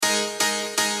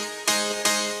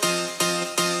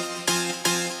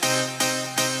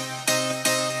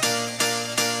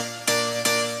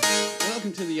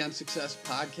to the Unsuccess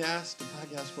Podcast, the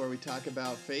podcast where we talk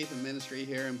about faith and ministry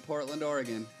here in Portland,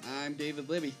 Oregon. I'm David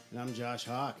Libby. And I'm Josh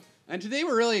Hawk. And today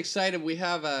we're really excited. We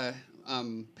have a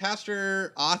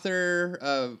pastor,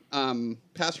 author,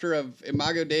 pastor of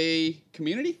Imago Dei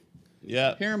Community.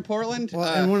 Yeah. Here in Portland.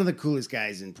 Well, and one of the coolest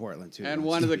guys in Portland, too. And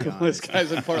one of the coolest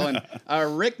guys in Portland.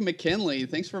 Rick McKinley,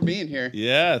 thanks for being here.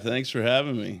 Yeah, thanks for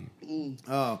having me.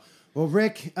 Oh, well,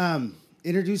 Rick,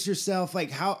 introduce yourself.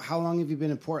 Like, how long have you been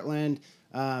in Portland?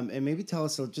 And maybe tell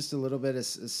us just a little bit, a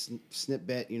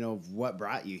snippet, of what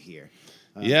brought you here.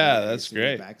 Yeah, that's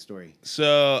great. Backstory.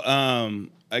 So,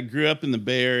 I grew up in the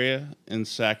Bay Area in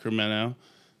Sacramento.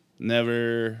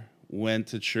 Never went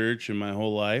to church in my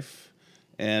whole life.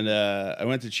 And I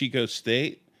went to Chico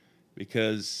State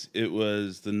because it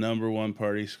was the #1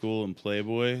 party school in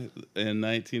Playboy in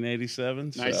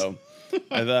 1987. Nice. So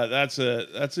I thought that's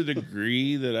a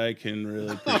degree that I can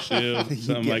really pursue,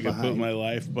 something I can put my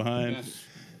life behind.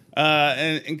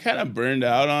 And kind of burned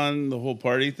out on the whole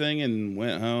party thing and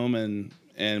went home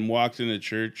and walked into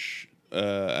church.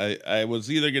 I was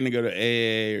either going to go to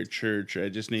AA or church. I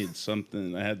just needed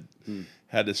something. I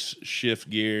had to shift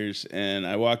gears, and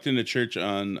I walked into church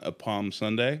on a Palm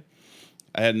Sunday.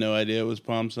 I had no idea it was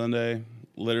Palm Sunday.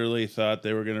 Literally thought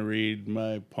they were going to read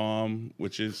my palm,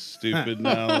 which is stupid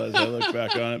now as I look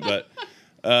back on it. But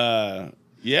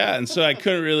yeah, and so I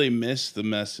couldn't really miss the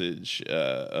message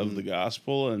of the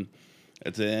gospel. And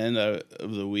at the end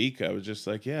of the week, I was just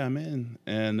like, yeah, I'm in.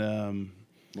 And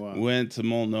went to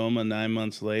Multnomah 9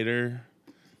 months later.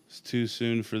 It's too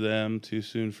soon for them, too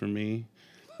soon for me.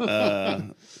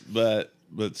 But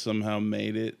somehow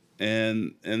made it,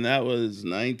 and that was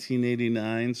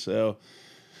 1989. So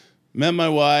met my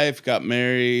wife, got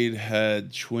married,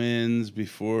 had twins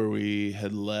before we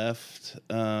had left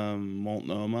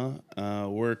Multnomah.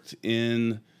 Worked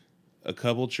in a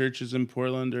couple churches in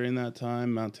Portland during that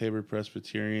time, Mount Tabor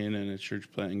Presbyterian and a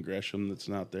church plant in Gresham that's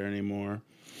not there anymore.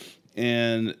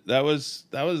 And that was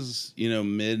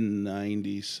mid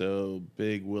 '90s, so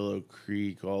big Willow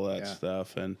Creek, all that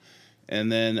stuff, and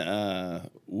then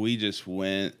we just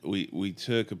went. We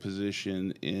took a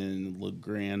position in La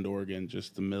Grande, Oregon,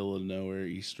 just the middle of nowhere,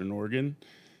 Eastern Oregon,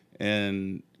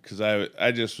 and because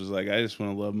I just was like, I just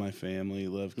want to love my family,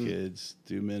 love kids,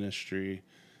 do ministry,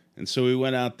 and so we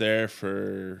went out there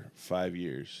for 5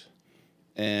 years,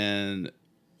 and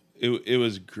It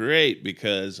was great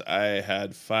because I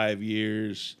had 5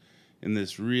 years in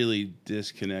this really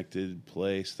disconnected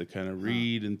place to kind of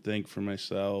read and think for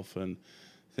myself and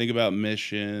think about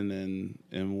mission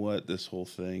and what this whole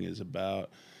thing is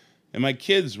about. And my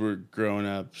kids were growing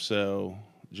up, so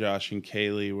Josh and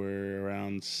Kaylee were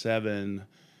around 7,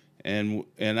 and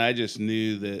I just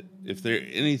knew that if they're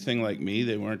anything like me,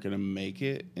 they weren't going to make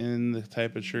it in the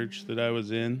type of church that I was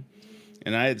in.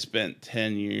 And I had spent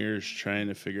 10 years trying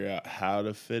to figure out how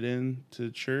to fit into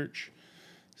church.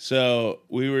 So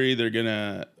we were either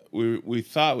we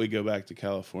thought we'd go back to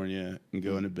California and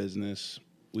go into business.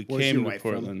 We came to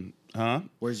Portland. From? Huh?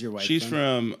 Where's your wife She's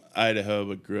from Idaho,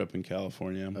 but grew up in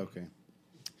California. Okay.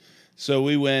 So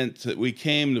we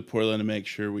came to Portland to make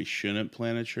sure we shouldn't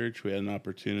plant a church. We had an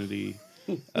opportunity.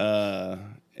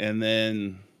 And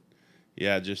then...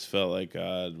 yeah, I just felt like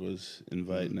God was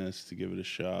inviting us to give it a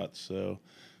shot. So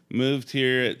moved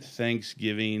here at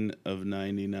Thanksgiving of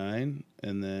 99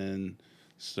 and then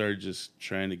started just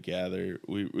trying to gather.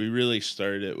 We really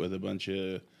started it with a bunch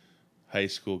of high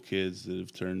school kids that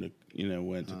have turned to,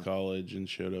 went to college and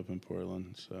showed up in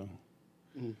Portland. So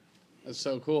That's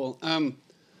so cool.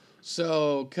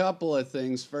 So couple of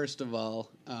things. First of all,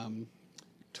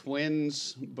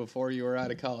 twins before you were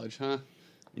out of college, huh?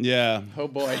 Yeah. Oh,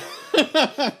 boy.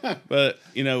 But,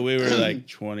 we were like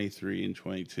 23 and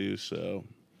 22, so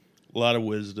a lot of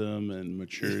wisdom and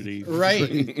maturity.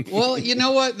 Right. Well, you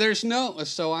know what?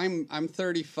 So I'm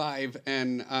 35,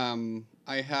 and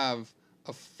I have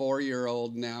a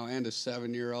 4-year-old now and a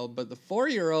 7-year-old, but the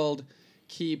 4-year-old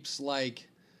keeps, like,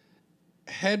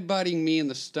 headbutting me in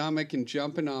the stomach and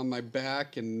jumping on my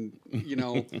back and,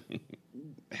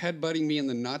 headbutting me in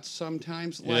the nuts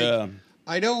sometimes. Like, yeah.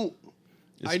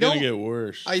 It's going to get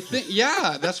worse. I think,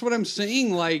 yeah, that's what I'm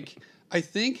saying. Like, I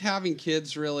think having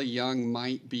kids really young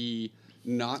might be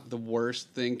not the worst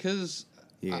thing because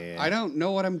I don't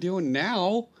know what I'm doing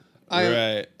now.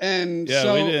 Right. And yeah,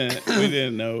 so we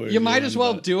didn't know. You might as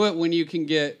well do it when you can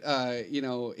get,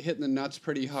 hitting the nuts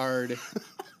pretty hard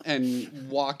and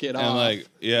walk it off. Like,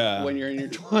 yeah. When you're in your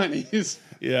 20s.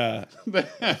 Yeah.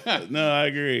 No, I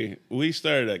agree. We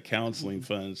started a counseling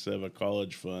fund instead of a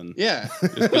college fund. Yeah.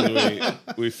 Just because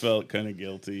we felt kind of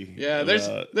guilty. Yeah, there's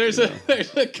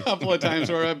a couple of times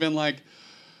where I've been like,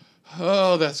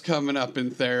 Oh, that's coming up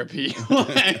in therapy.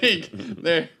 Like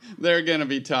they're gonna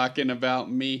be talking about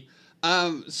me.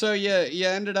 So you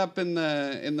ended up in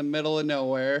the middle of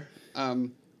nowhere,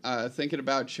 thinking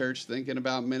about church, thinking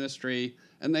about ministry,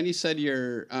 and then you said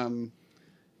you're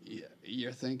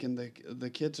thinking the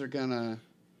kids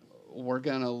we're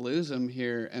gonna lose them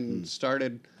here, and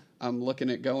started looking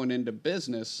at going into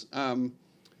business.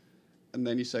 And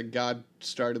then you said God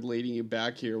started leading you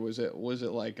back here. Was it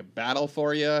like a battle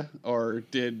for you, or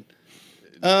did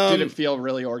it feel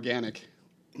really organic?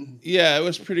 Yeah, it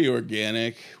was pretty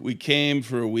organic. We came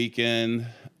for a weekend.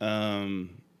 I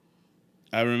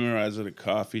remember I was at a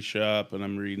coffee shop and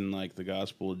I'm reading like the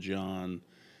Gospel of John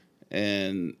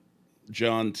and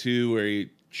John 2 where he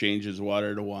changes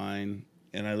water to wine,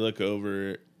 and I look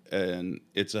over and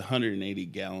it's 180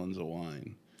 gallons of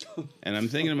wine. And I'm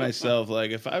thinking to myself, like,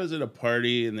 if I was at a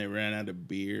party and they ran out of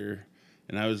beer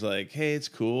and I was like, hey, it's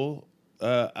cool.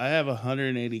 I have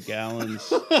 180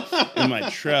 gallons in my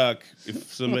truck.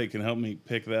 If somebody can help me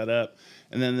pick that up.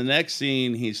 And then the next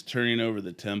scene, he's turning over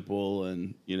the temple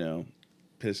and,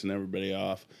 pissing everybody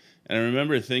off. And I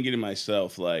remember thinking to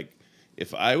myself, like,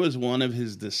 if I was one of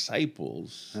his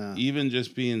disciples, even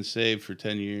just being saved for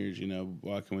 10 years,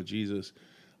 walking with Jesus,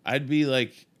 I'd be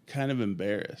like kind of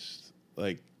embarrassed.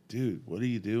 Like, dude, what are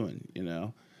you doing?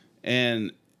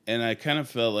 And I kind of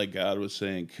felt like God was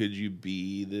saying, could you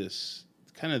be this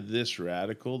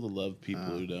radical to love people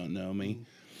who don't know me?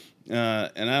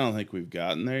 And I don't think we've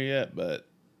gotten there yet, but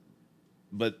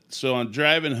so I'm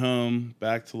driving home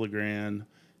back to LeGrand,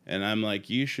 and I'm like,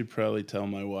 you should probably tell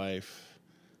my wife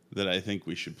that I think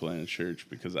we should plant a church,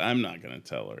 because I'm not going to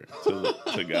tell her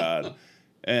to God.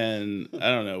 And I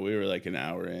don't know, we were like an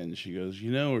hour in. She goes,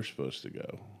 we're supposed to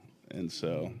go. And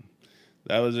so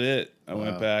that was it. I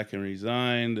went back and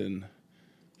resigned and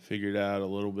figured out a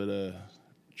little bit of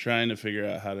trying to figure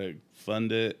out how to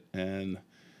fund it, and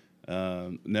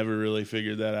never really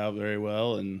figured that out very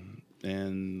well,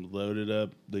 and loaded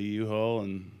up the U-Haul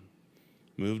and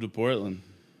moved to Portland.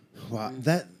 Wow,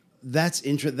 that's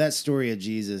that story of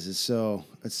Jesus is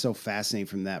it's so fascinating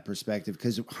from that perspective,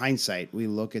 because hindsight, we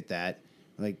look at that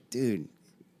like, dude,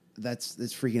 that's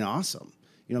freaking awesome.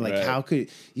 Right. How could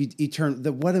you turn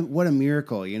what a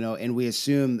miracle, and we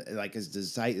assume like as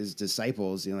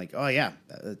disciples, like, oh yeah,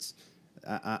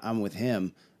 I'm with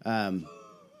him.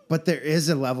 But there is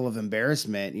a level of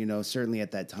embarrassment, certainly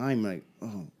at that time, like,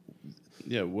 oh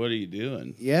yeah, what are you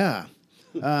doing? Yeah.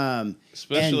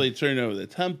 Especially turning over the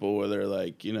temple where they're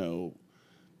like,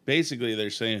 basically they're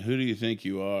saying, who do you think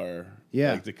you are?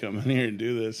 Yeah. Like to come in here and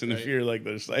do this. And if you're like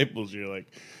the disciples, you're like,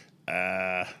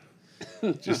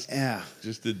 just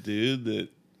a dude that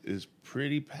is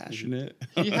pretty passionate.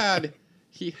 He had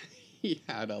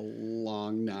a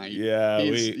long night. Yeah,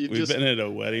 we've been at a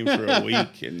wedding for a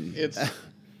week, and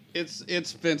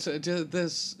it's been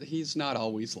this. He's not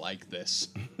always like this.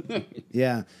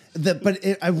 Yeah,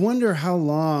 I wonder how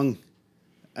long.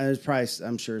 There's probably,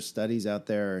 I'm sure, studies out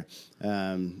there,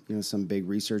 some big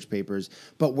research papers,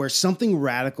 but where something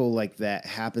radical like that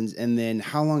happens, and then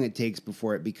how long it takes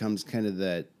before it becomes kind of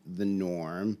the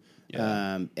norm,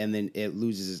 and then it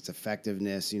loses its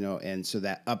effectiveness, and so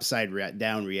that upside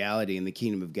down reality in the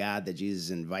kingdom of God that Jesus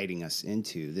is inviting us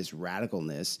into, this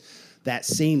radicalness, that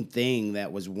same thing that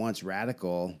was once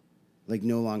radical, like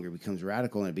no longer becomes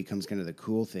radical, and it becomes kind of the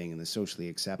cool thing and the socially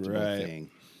acceptable thing.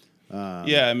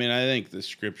 Yeah, I mean, I think the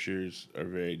scriptures are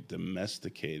very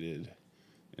domesticated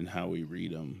in how we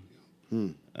read them,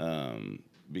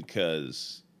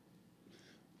 because,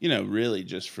 really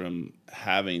just from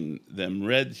having them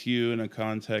read to you in a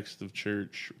context of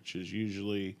church, which is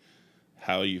usually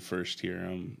how you first hear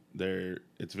them,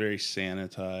 it's very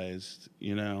sanitized,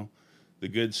 The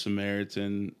Good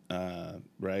Samaritan,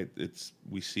 right?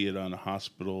 We see it on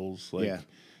hospitals, like. Yeah.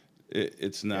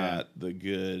 It's not the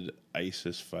good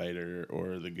ISIS fighter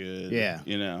or the good,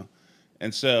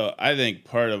 And so I think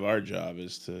part of our job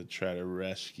is to try to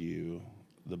rescue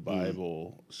the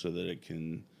Bible so that it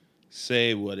can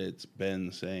say what it's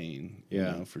been saying,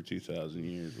 for 2,000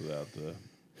 years without the...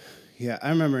 Yeah, I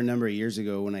remember a number of years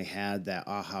ago when I had that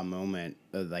aha moment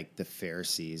of like the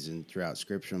Pharisees and throughout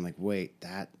Scripture. I'm like, wait,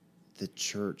 the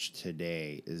church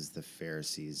today is the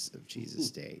Pharisees of Jesus'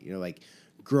 day.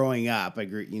 Growing up, I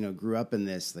grew up in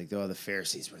this, like, the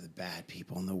Pharisees were the bad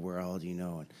people in the world,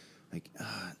 and like,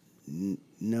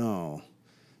 no,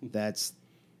 that's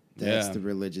the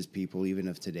religious people even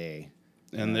of today.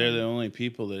 And they're the only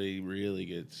people that he really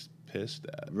gets pissed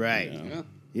at. Right.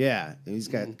 Yeah. He's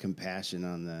got compassion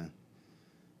on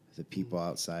the people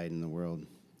outside in the world.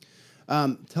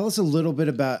 Tell us a little bit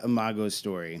about Imago's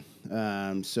story.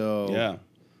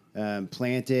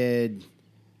 planted.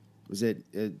 Was it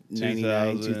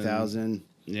 99, 2000?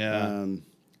 Yeah.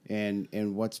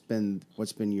 And what's been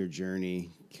your journey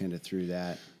kind of through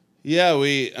that? Yeah,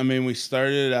 we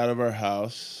started out of our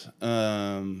house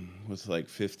with like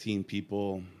 15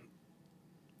 people.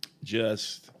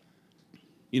 Just,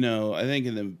 I think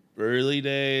in the early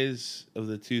days of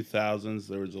the 2000s,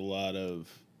 there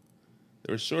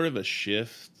was sort of a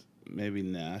shift, maybe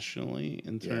nationally,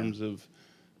 in terms of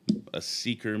a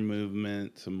seeker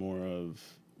movement to more of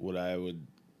what I would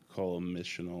call a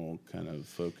missional kind of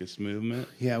focus movement.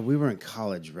 Yeah, we were in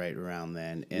college right around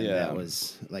then, and that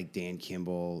was like Dan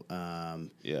Kimball,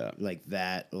 like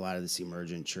that. A lot of this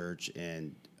emergent church,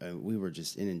 and we were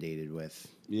just inundated with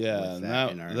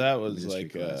that was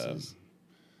like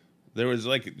there was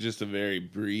like just a very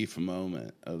brief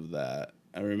moment of that.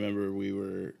 I remember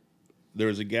there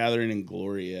was a gathering in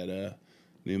Glorieta,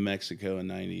 New Mexico in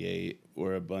 '98,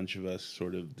 where a bunch of us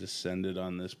sort of descended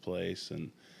on this place,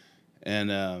 and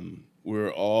we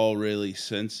were all really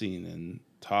sensing and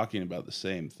talking about the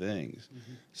same things.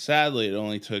 Mm-hmm. Sadly, it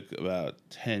only took about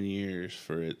 10 years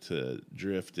for it to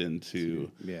drift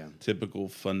into typical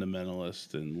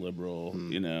fundamentalist and liberal,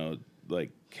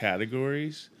 like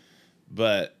categories.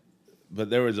 But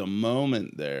there was a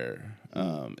moment there.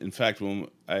 In fact, when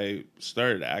I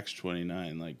started Acts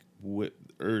 29, like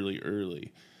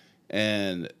early,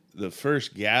 and the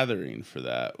first gathering for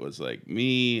that was like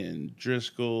me and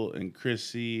Driscoll and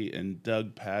Chrissy and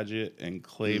Doug Paget and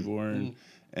Claiborne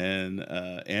and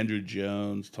Andrew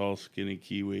Jones, tall, skinny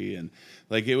Kiwi. And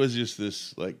like, it was just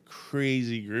this like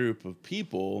crazy group of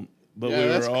people, but we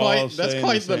were all that's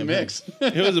quite the mix.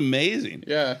 It was amazing.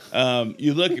 Yeah.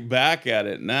 You look back at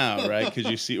it now, right?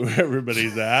 Because you see where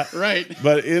everybody's at. Right.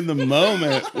 But in the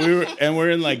moment we're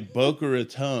in like Boca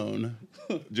Raton,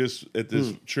 just at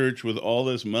this church with all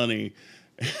this money,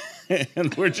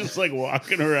 and we're just like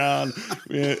walking around,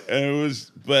 and it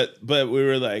was, but we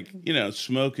were like,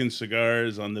 smoking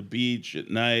cigars on the beach at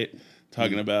night,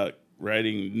 talking about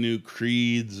writing new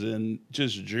creeds and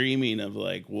just dreaming of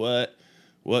like what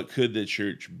could the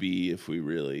church be if we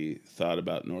really thought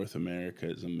about North America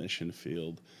as a mission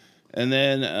field. And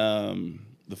then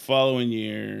the following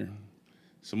year,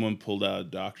 someone pulled out a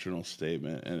doctrinal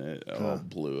statement, and it all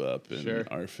blew up in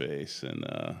our face. And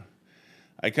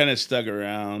I kind of stuck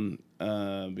around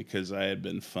because I had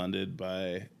been funded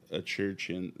by a church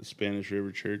in the Spanish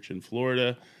River Church in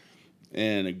Florida,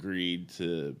 and agreed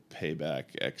to pay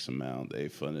back X amount. They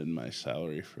funded my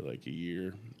salary for like a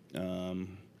year.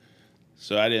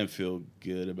 So I didn't feel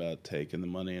good about taking the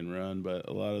money and run, but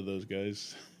a lot of those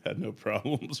guys had no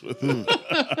problems with it.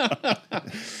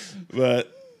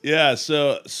 But yeah,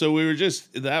 so we were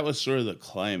that was sort of the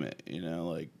climate,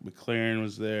 like McLaren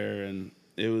was there, and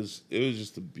it was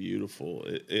just a beautiful,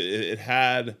 it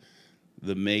had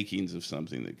the makings of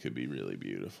something that could be really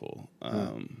beautiful.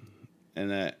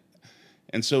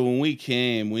 And so when we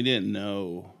came, we didn't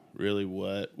know really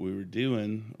what we were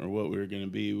doing or what we were going to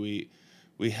be.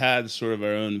 We had sort of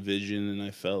our own vision, and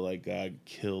I felt like God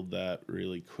killed that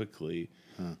really quickly.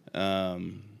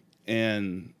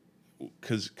 And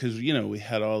because we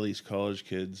had all these college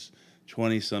kids,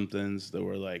 20-somethings, that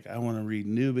were like, I want to read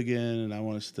Newbegin, and I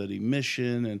want to study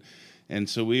mission, and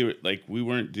so we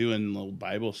weren't doing little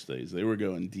Bible studies. They were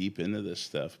going deep into this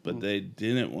stuff, but they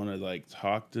didn't want to like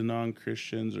talk to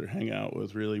non-Christians or hang out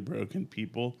with really broken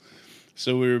people.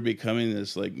 So we were becoming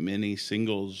this like mini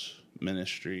singles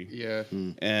ministry. Yeah.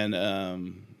 And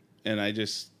I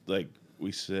just, like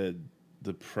we said,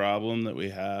 the problem that we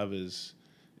have is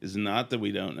not that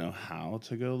we don't know how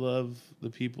to go love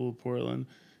the people of Portland,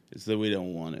 it's that we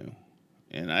don't want to.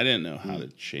 And I didn't know how to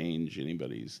change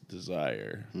anybody's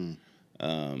desire.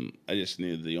 I just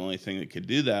knew the only thing that could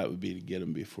do that would be to get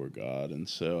them before God. And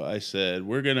so I said,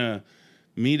 we're going to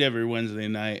meet every Wednesday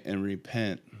night and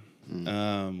repent,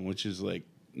 which is like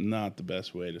not the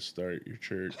best way to start your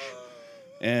church.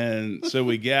 And so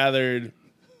we gathered,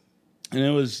 and it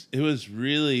was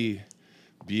really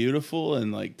beautiful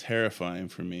and like terrifying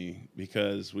for me,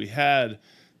 because we had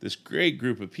this great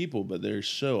group of people, but they're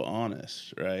so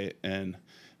honest, right? And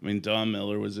I mean, Don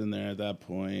Miller was in there at that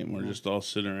point, and we're just all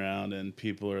sitting around, and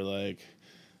people are like,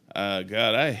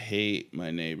 God, I hate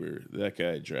my neighbor. That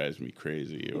guy drives me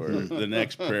crazy. Or the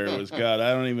next prayer was, God,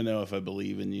 I don't even know if I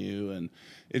believe in you. And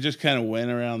it just kind of went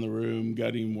around the room,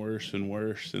 got even worse and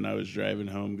worse. And I was driving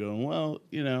home going, well,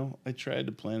 I tried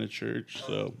to plant a church,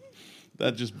 so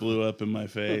that just blew up in my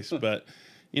face. But,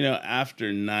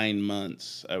 after 9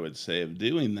 months, I would say, of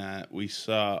doing that, we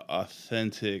saw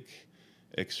authentic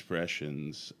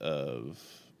expressions of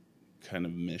kind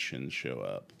of mission show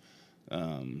up.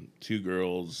 2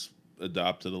 girls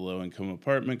adopted a low-income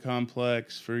apartment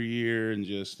complex for a year, and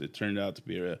just it turned out to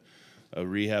be a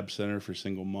rehab center for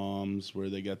single moms where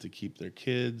they got to keep their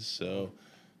kids. So,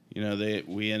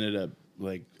 we ended up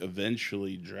like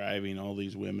eventually driving all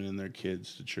these women and their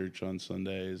kids to church on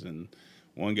Sundays. And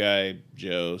one guy,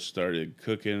 Joe, started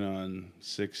cooking on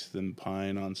 6th and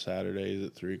Pine on Saturdays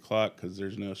at 3:00 because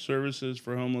there's no services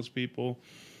for homeless people.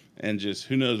 And just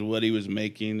who knows what he was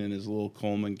making in his little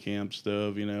Coleman camp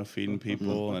stove, feeding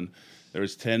people. And there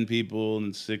was 10 people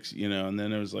and 6, and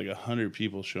then there was like 100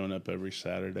 people showing up every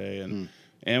Saturday.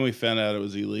 And we found out it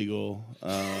was illegal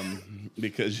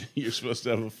because you're supposed to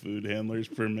have a food handler's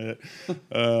permit.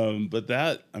 But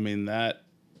that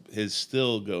is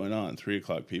still going on.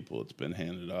 3:00 people, it's been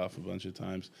handed off a bunch of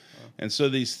times. And so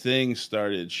these things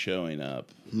started showing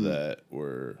up that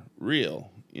were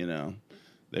real,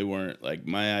 They weren't like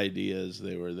my ideas,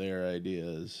 they were their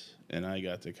ideas. And I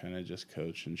got to kind of just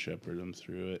coach and shepherd them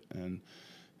through it.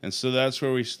 And so that's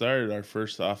where we started. Our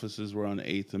first offices were on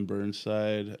 8th and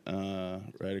Burnside,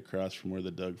 right across from where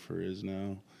the Doug Fir is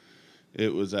now.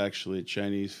 It was actually a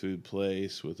Chinese food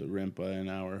place with a rent by an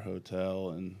hour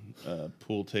hotel and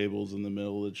pool tables in the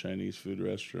middle of the Chinese food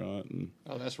restaurant. And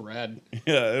oh, that's rad.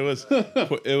 yeah, it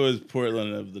was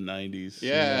Portland of the 90s.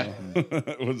 Yeah.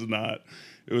 It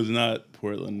was not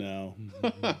Portland now.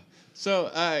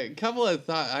 So a couple of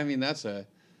thoughts. I mean, that's a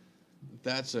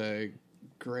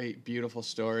great, beautiful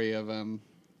story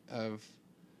of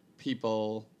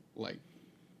people like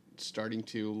starting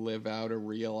to live out a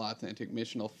real, authentic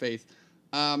missional faith.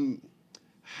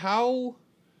 How?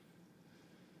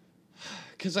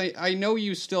 Because I know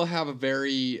you still have a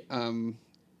very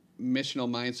missional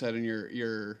mindset, and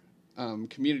your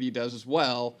community does as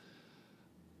well.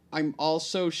 I'm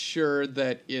also sure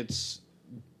that it's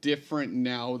different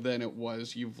now than it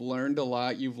was. You've learned a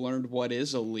lot. You've learned what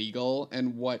is illegal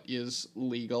and what is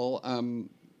legal.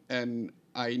 And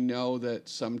I know that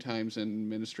sometimes in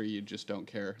ministry you just don't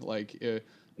care. Like,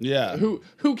 yeah,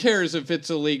 who cares if it's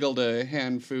illegal to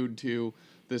hand food to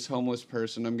this homeless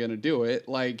person? I'm gonna do it.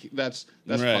 Like that's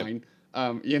right. fine.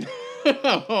 Well,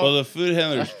 the food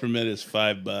handler's permit is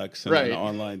 $5 and right. an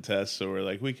online test, so we're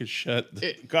like,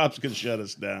 cops could shut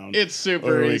us down. It's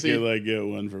super easy. Or we could get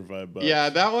one for $5. Yeah,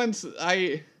 that one's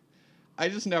I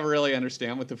just never really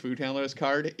understand with the food handler's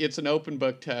card. It's an open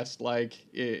book test. Like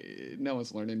no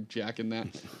one's learning jack in that.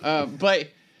 But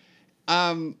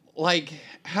like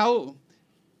how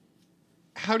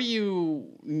do you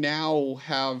now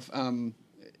have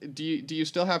do you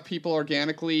still have people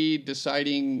organically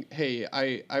deciding, hey,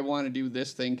 I want to do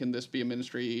this thing. Can this be a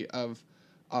ministry of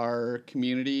our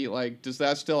community? Like, does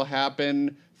that still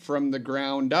happen from the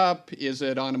ground up? Is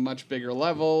it on a much bigger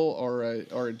level or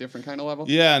a different kind of level?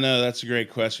 Yeah, no, that's a great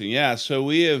question. Yeah, so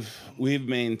we've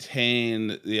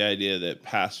maintained the idea that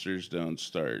pastors don't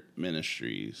start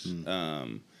ministries.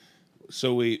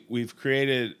 So we've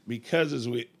created, because as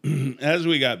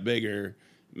we got bigger,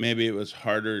 maybe it was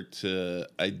harder to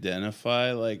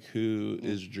identify like who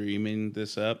is dreaming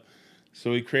this up.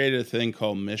 So we created a thing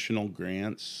called missional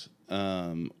grants,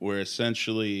 where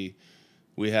essentially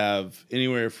we have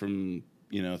anywhere from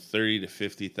 $30,000 to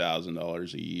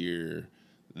 $50,000 a year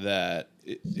that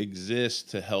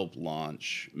exists to help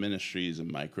launch ministries and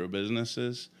micro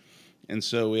businesses. And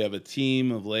so we have a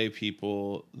team of lay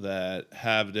people that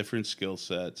have different skill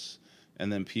sets,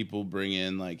 and then people bring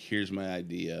in like, here's my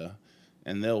idea.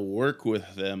 And they'll work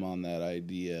with them on that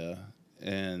idea,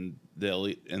 and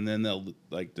they'll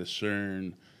like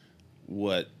discern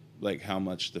how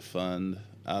much to fund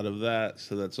out of that.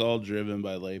 So that's all driven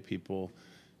by lay people,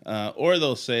 or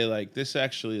they'll say like, this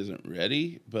actually isn't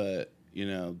ready, but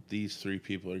these 3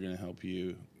 people are going to help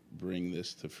you bring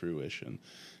this to fruition.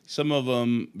 Some of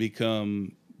them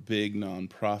become big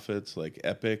nonprofits like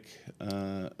Epic.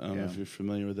 I don't know if you're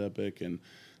familiar with Epic, and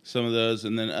some of those,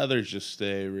 and then others just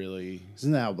stay really.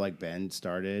 Isn't that how like Ben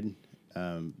started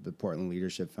the Portland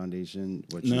Leadership Foundation?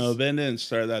 Ben didn't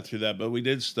start that through that, but we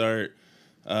did start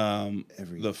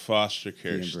the foster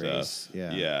care stuff.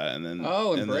 Yeah, and then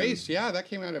Embrace. That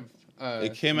came out of.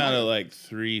 It came out of like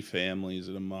 3 families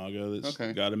at Imago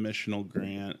that got a missional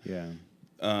grant. Yeah,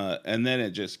 and then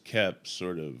it just kept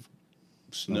sort of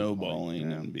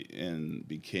snowballing and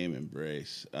became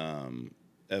Embrace.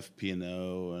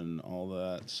 FP&O and all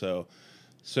that. So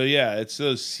yeah, it's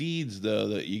those seeds though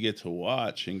that you get to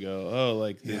watch and go, oh,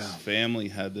 like this family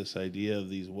had this idea of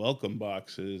these welcome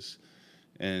boxes,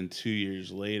 and 2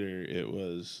 years later it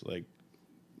was like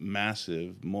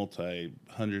massive,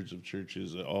 hundreds of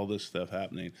churches, all this stuff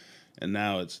happening, and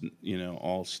now it's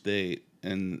all state,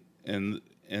 and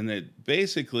it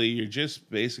basically, you're just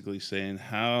basically saying,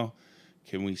 how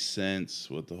can we sense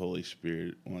what the Holy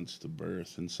Spirit wants to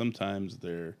birth? And sometimes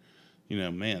they're,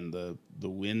 man, the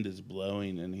wind is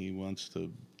blowing and he wants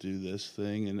to do this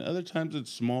thing. And other times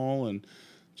it's small and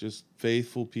just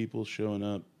faithful people showing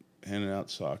up, handing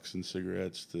out socks and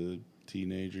cigarettes to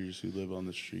teenagers who live on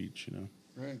the streets,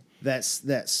 Right. That's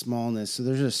that smallness. So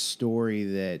there's a story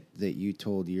that you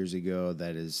told years ago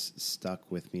that has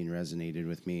stuck with me and resonated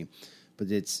with me. But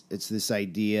it's this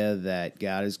idea that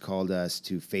God has called us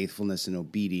to faithfulness and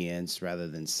obedience rather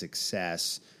than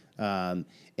success. And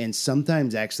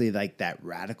sometimes actually like that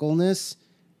radicalness,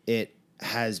 it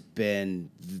has been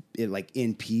like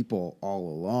in people all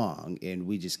along and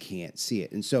we just can't see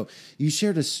it. And so you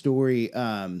shared a story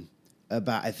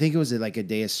about, I think it was like a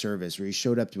day of service where you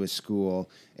showed up to a school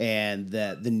and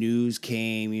the news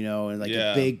came, and like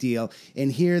a big deal.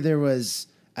 And here there was,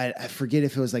 I forget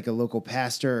if it was like a local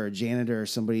pastor or a janitor or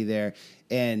somebody there,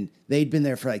 and they'd been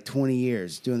there for like 20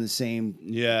 years doing the same,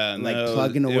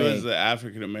 plugging away. It was the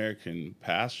African American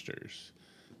pastors.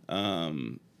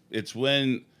 It's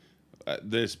when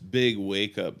this big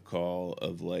wake up call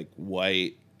of like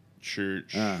white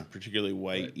church, particularly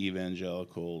white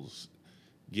evangelicals,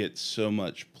 get so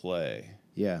much play.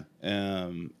 Yeah.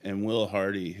 And Will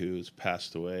Hardy, who's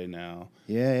passed away now.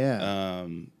 Yeah.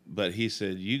 But he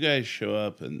said, you guys show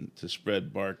up and to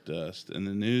spread bark dust and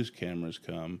the news cameras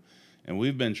come. And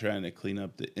we've been trying to clean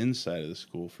up the inside of the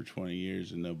school for 20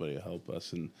 years and nobody will help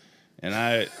us. And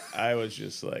I was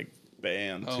just like,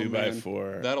 bam,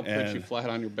 2x4. That'll put you flat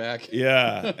on your back.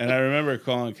 Yeah. And I remember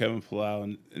calling Kevin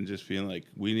Palau and just being like,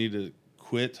 we need to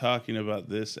quit talking about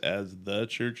this as the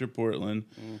Church of Portland.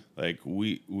 Like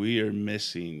we are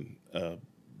missing a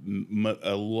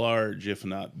large, if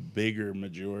not bigger,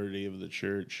 majority of the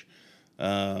church,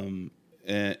 and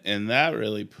that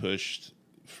really pushed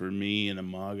for me and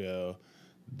Imago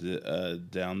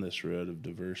down this road of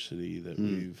diversity that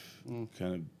we've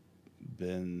kind of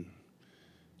been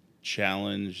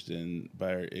challenged and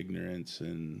by our ignorance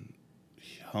and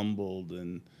humbled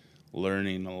and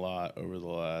learning a lot over the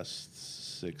last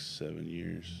 6-7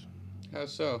 years. How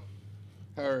so?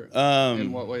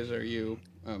 In what ways are you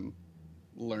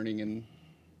learning and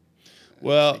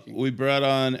well, we brought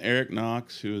on Eric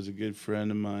Knox, who is a good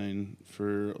friend of mine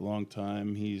for a long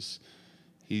time. He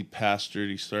pastored,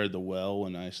 he started the Well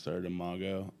when I started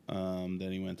Imago.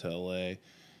 Then he went to LA.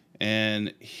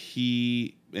 And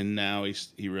now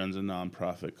he runs a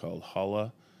nonprofit called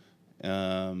Hala,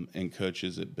 and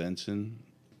coaches at Benson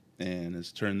and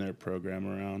has turned their program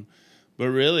around. But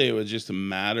really, it was just a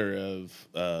matter of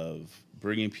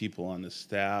bringing people on the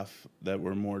staff that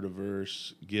were more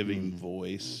diverse, giving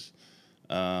voice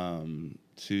to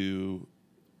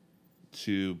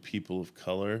people of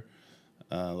color,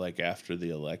 like after the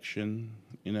election,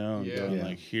 going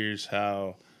like, here's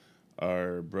how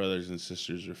our brothers and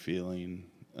sisters are feeling,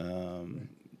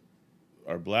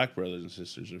 our black brothers and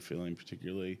sisters are feeling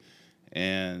particularly,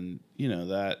 and we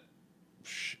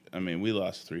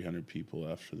lost 300 people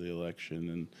after the election,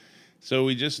 and so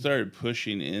we just started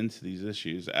pushing into these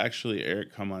issues. Actually,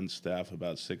 Eric come on staff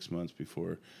about 6 months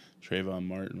before Trayvon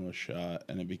Martin was shot,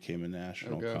 and it became a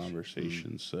national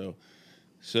conversation. So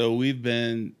we've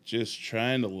been just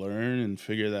trying to learn and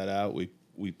figure that out. We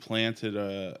planted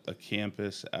a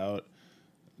campus out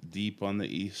deep on the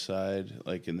east side,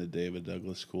 like in the David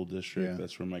Douglas School District. Yeah.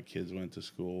 That's where my kids went to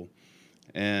school.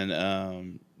 And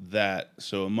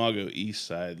so Imago East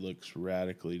Side looks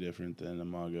radically different than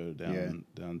Imago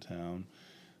downtown.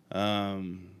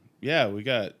 We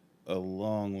got a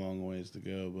long ways to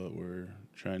go, but we're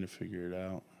trying to figure it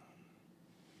out.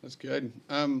 That's good.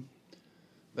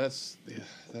 That's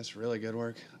really good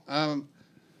work.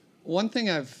 One thing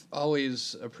I've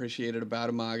always appreciated about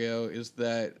Imago is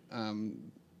that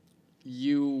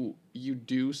you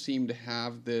do seem to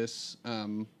have this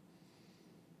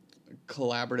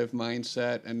collaborative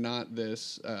mindset and not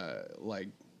this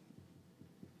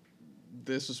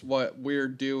this is what we're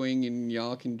doing and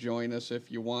y'all can join us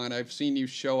if you want. I've seen you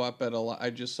show up at I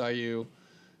just saw you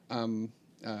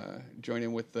join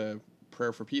in with the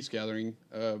Prayer for Peace gathering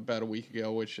about a week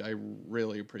ago, which I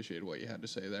really appreciated what you had to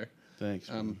say there. Thanks.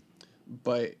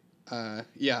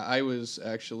 I was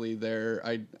actually there.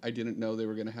 I didn't know they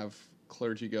were going to have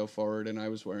clergy go forward, and I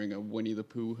was wearing a Winnie the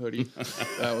Pooh hoodie.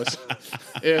 That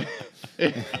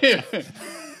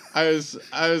was,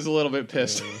 I was a little bit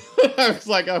pissed. I was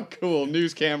like, "Oh, cool,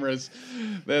 news cameras."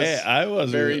 I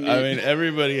wasn't. Very neat. I mean,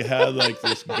 everybody had like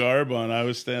this garb on. I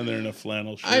was standing there in a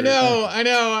flannel shirt. I know.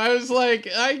 I was like,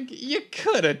 you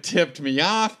could have tipped me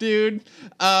off, dude.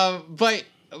 But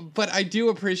I do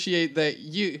appreciate that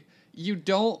you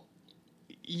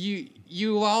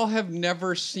all have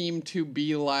never seemed to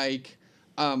be like,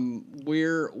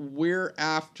 we're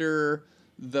after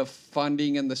the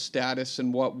funding and the status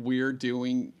and what we're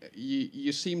doing.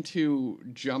 You seem to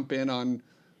jump in on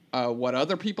what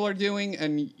other people are doing,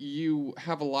 and you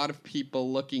have a lot of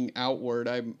people looking outward.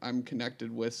 I'm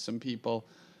connected with some people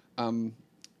in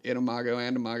Imago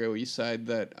and Imago Eastside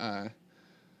that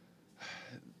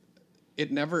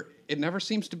it never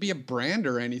seems to be a brand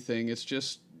or anything. It's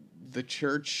just the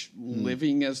church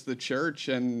living as the church,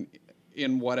 and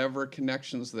in whatever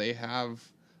connections they have.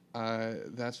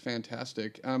 That's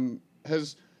fantastic. Am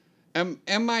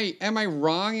I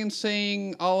wrong in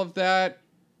saying all of that?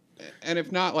 And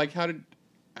if not, like,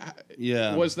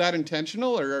 was that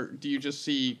intentional, or do you just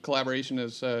see collaboration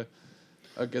as a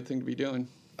good thing to be doing?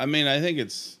 I mean, I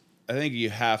think you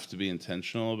have to be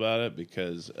intentional about it,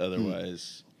 because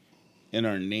otherwise, in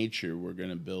our nature, we're going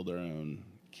to build our own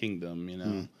kingdom, you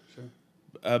know? Sure.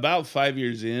 About 5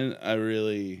 years in, I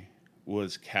really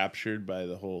was captured by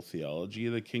the whole theology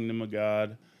of the kingdom of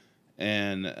God.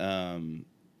 And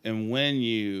when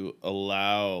you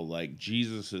allow, like,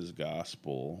 Jesus's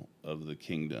gospel of the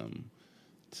kingdom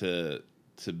to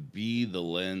be the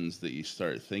lens that you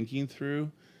start thinking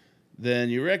through, then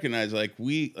you recognize, like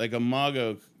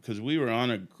Imago, because we were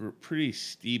on a pretty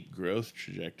steep growth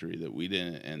trajectory that we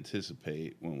didn't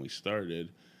anticipate when we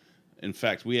started. In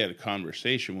fact, we had a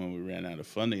conversation when we ran out of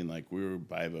funding, like, we were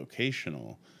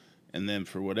bivocational, and then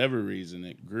for whatever reason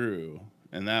it grew,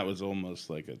 and that was almost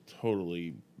like a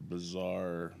totally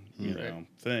bizarre,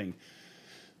 thing.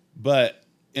 But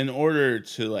in order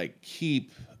to, like,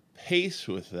 keep pace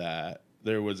with that,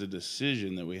 there was a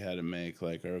decision that we had to make,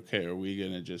 like, okay, are we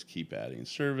going to just keep adding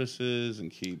services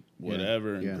and keep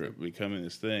whatever and becoming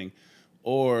this thing?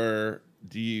 Or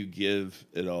do you give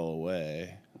it all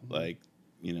away? Like,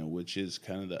 which is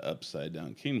kind of the upside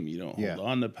down kingdom. You don't hold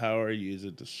on to power, you use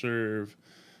it to serve.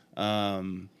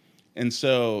 And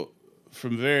so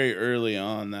from very early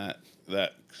on, that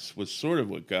was sort of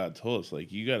what God told us.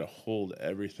 Like, you got to hold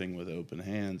everything with open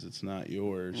hands. It's not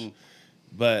yours.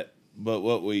 But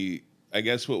what we've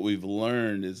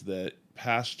learned is that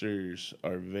pastors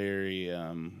are very,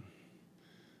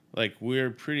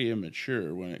 we're pretty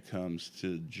immature when it comes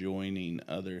to joining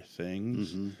other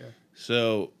things.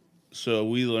 So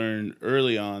we learned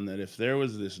early on that if there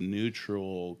was this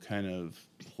neutral kind of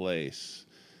place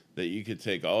that you could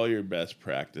take all your best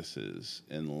practices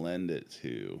and lend it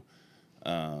to,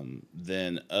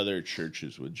 then other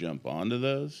churches would jump onto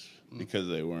those because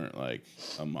they weren't like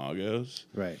Imagos.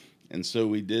 Right. And so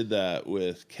we did that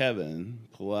with Kevin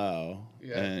Palau,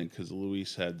 Yeah. because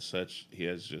Luis he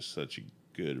has just such a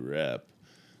good rep,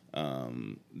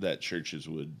 that churches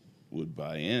would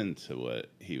buy into what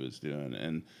he was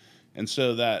doing. And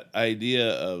so that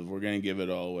idea of, we're going to give it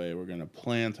all away, we're going to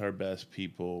plant our best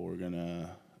people, we're going to,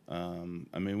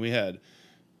 we had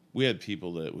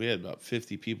about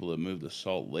 50 people that moved to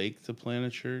Salt Lake to plant a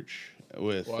church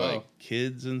with like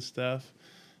kids and stuff.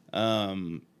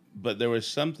 But there was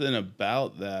something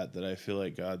about that I feel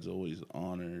like God's always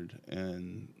honored.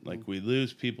 And like, we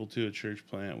lose people to a church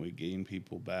plant, we gain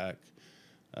people back.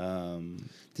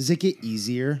 Does it get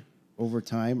easier over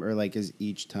time, or like is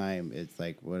each time it's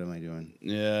like, what am I doing?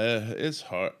 Yeah, it's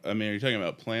hard. I mean, are you talking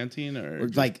about planting or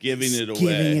like giving it away?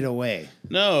 Giving it away.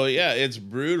 No, yeah, it's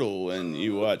brutal when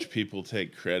you watch people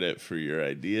take credit for your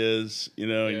ideas, and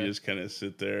you just kind of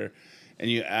sit there and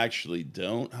you actually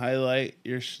don't highlight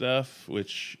your stuff,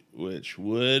 which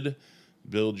would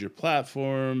build your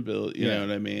platform, you know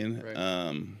what I mean?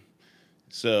 Right.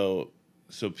 So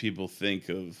people think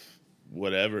of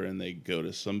whatever, and they go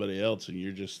to somebody else, and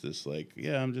you're just this like,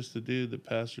 I'm just a dude that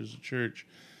pastors a church.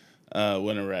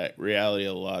 When in reality,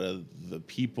 a lot of the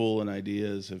people and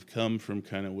ideas have come from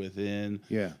kind of within.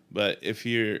 Yeah. But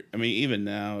even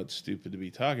now, it's stupid to be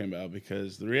talking about,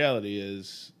 because the reality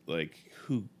is, like,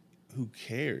 who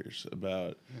cares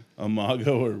about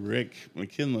Imago or Rick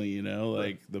McKinley?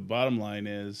 Like, the bottom line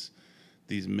is,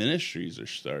 these ministries are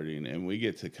starting, and we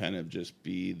get to kind of just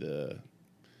be the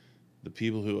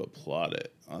people who applaud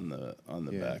it on the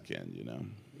back end,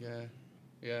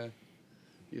 Yeah.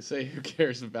 You say, who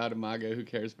cares about Imago? Who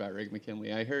cares about Rick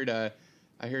McKinley? I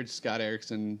heard Scott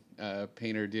Erickson,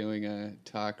 painter, doing a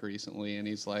talk recently, and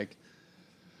he's like,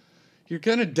 "You're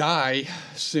gonna die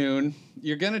soon.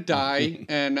 You're gonna die,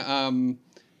 and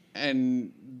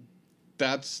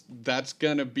that's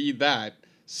gonna be that."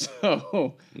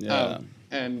 So,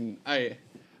 and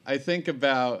I think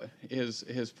about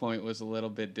his point was a little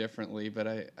bit differently, but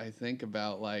I think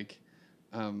about, like,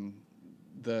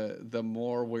 the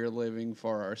more we're living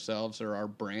for ourselves or our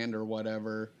brand or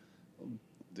whatever,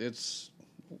 it's,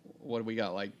 what do we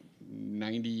got, like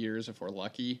 90 years if we're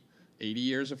lucky 80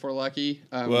 years if we're lucky.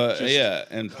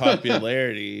 And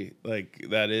popularity, like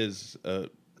that is,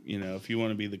 if you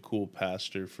want to be the cool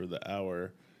pastor for the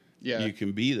hour, you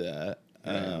can be that.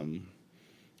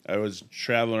 I was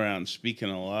traveling around speaking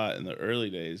a lot in the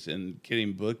early days and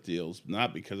getting book deals,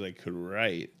 not because I could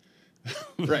write,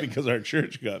 but because our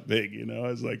church got big. I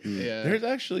was like, there's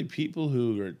actually people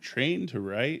who are trained to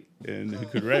write and who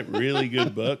could write really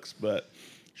good books, but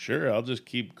sure, I'll just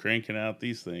keep cranking out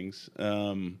these things.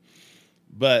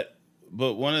 But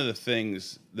one of the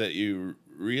things that you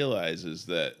realize is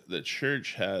that the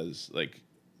church has, like,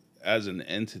 as an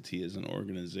entity, as an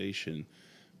organization,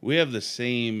 we have the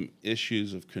same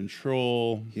issues of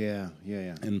control,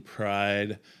 and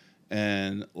pride,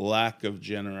 and lack of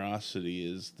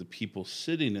generosity as the people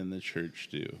sitting in the church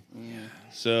do. Yeah.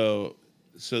 So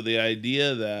the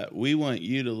idea that we want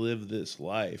you to live this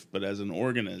life, but as an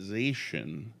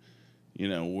organization,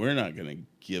 we're not going to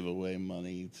give away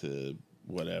money to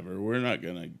whatever. We're not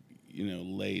going to,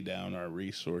 lay down our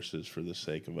resources for the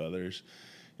sake of others.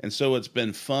 And so what's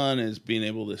been fun is being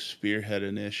able to spearhead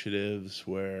initiatives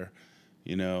where,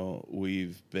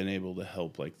 we've been able to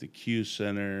help, like the Q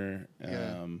Center,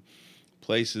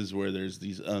 places where there's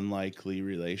these unlikely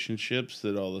relationships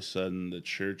that all of a sudden the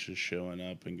church is showing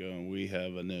up and going, we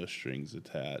have a no strings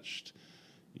attached,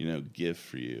 gift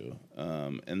for you.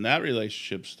 And that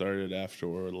relationship started after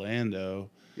Orlando.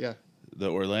 Yeah. The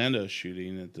Orlando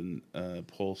shooting at the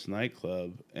Pulse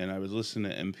nightclub. And I was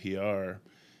listening to NPR,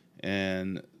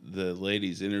 and the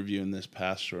lady's interviewing this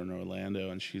pastor in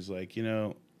Orlando, and she's like,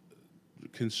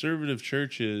 conservative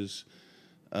churches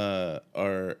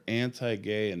are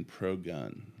anti-gay and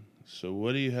pro-gun. So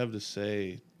what do you have to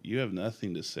say? You have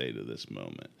nothing to say to this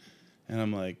moment. And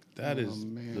I'm like, that is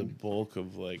the bulk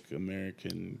of, like,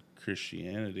 American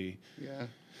Christianity. Yeah.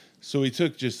 So we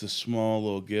took just a small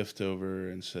little gift over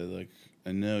and said, like,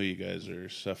 I know you guys are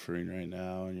suffering right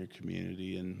now in your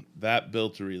community. And that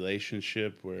built a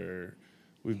relationship where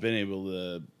we've been able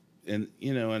to, and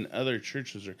other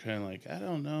churches are kind of like, I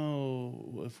don't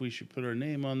know if we should put our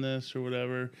name on this or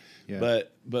whatever. Yeah.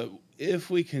 But if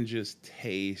we can just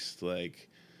taste, like,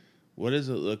 what does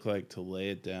it look like to lay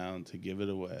it down, to give it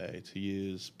away, to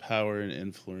use power and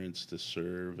influence to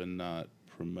serve and not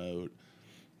promote,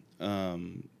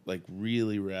 like,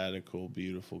 really radical,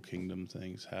 beautiful kingdom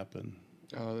things happen.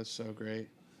 Oh, that's so great.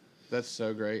 That's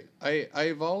so great.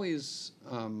 I've always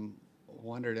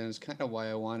wondered, and it's kind of why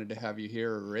I wanted to have you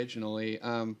here originally.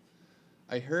 I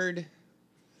heard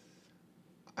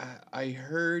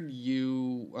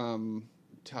you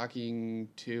talking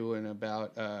to and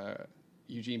about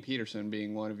Eugene Peterson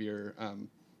being one of your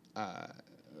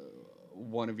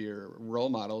role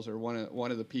models, or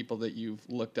one of the people that you've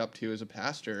looked up to as a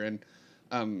pastor. And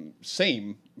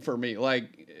same for me.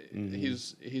 Like,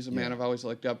 he's a man I've always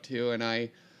looked up to, and I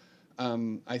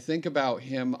think about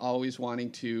him always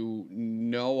wanting to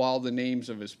know all the names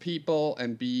of his people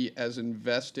and be as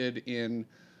invested in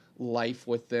life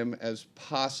with them as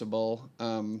possible.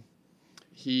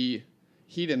 He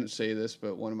didn't say this,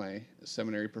 but one of my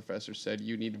seminary professors said,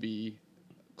 you need to be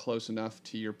close enough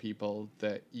to your people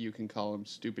that you can call them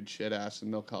stupid shit ass,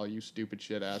 and they'll call you stupid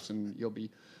shit ass, and you'll be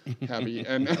happy.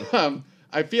 And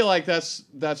I feel like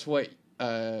that's what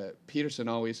Peterson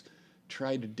always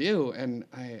tried to do. And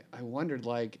I wondered,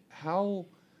 like, how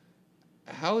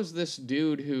is this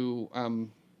dude who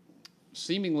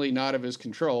seemingly not of his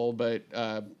control, but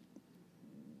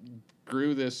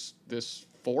grew this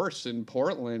force in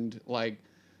Portland, like,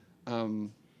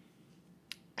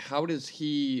 how does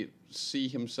he see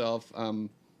himself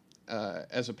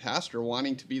as a pastor,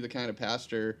 wanting to be the kind of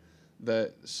pastor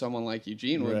that someone like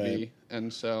Eugene would be?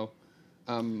 And so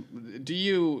do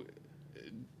you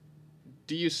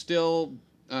still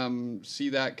see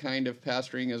that kind of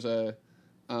pastoring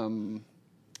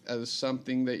as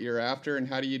something that you're after, and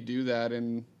how do you do that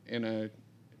in a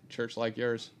church like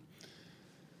yours?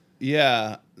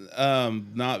 Yeah,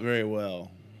 not very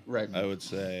well. Right. I would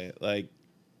say, like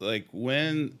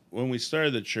when we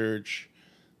started the church,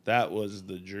 that was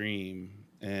the dream,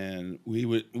 and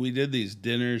we did these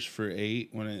dinners for 8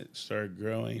 when it started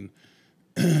growing,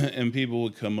 and people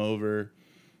would come over,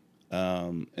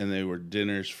 and they were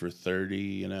dinners for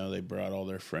 30. They brought all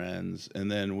their friends,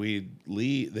 and then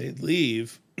they'd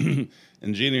leave, and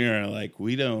Jeannie and I are like,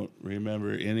 we don't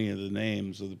remember any of the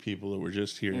names of the people that were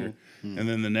just here. And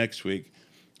then the next week,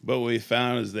 but what we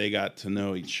found is they got to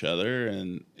know each other,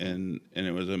 and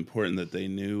it was important that they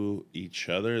knew each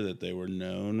other, that they were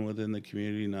known within the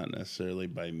community, not necessarily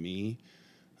by me.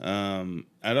 I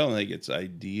don't think it's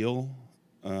ideal.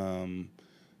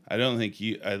 I don't think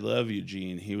I love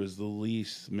Eugene. He was the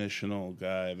least missional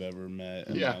guy I've ever met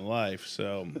in my life.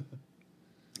 So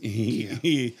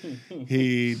he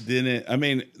didn't. I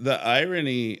mean, the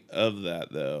irony of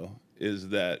that though is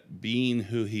that being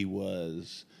who he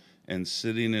was and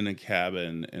sitting in a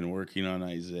cabin and working on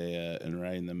Isaiah and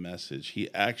writing the message,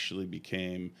 he actually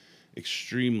became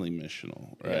extremely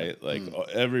missional, right?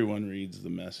 Everyone reads the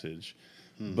message.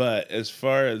 But as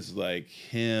far as like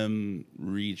him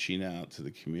reaching out to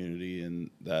the community, and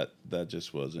that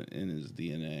just wasn't in his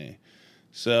DNA.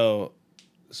 So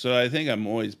I think I'm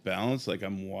always balanced. Like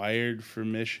I'm wired for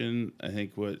mission. I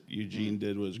think what Eugene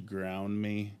did was ground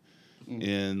me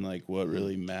in like what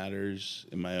really matters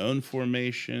in my own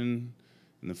formation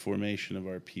and the formation of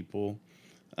our people.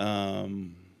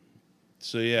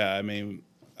 So yeah, I mean,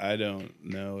 I don't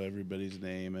know everybody's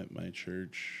name at my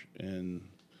church, and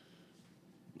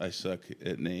I suck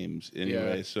at names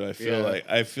anyway. So I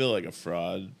feel like a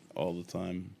fraud all the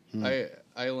time.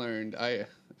 I learned I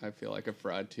feel like a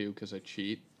fraud too because I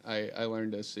cheat. I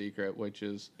learned a secret, which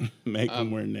is make them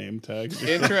wear name tags.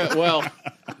 Well,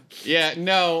 yeah,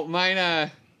 no,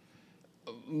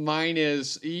 mine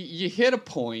is you hit a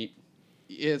point.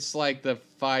 It's like the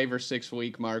 5 or 6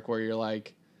 week mark where you're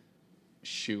like,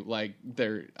 shoot, like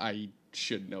I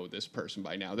should know this person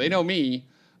by now. They know me.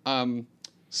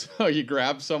 So you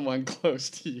grab someone close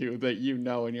to you that you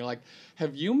know, and you're like,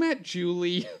 have you met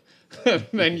Julie? And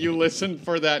then you listen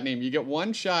for that name. You get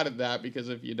one shot at that because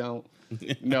if you don't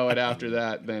know it after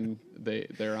that, then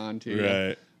they're on to you.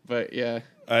 Right. But yeah.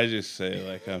 I just say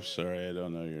like, I'm sorry, I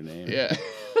don't know your name. Yeah.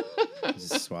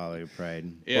 Just swallow your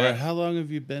pride. Yeah. Or how long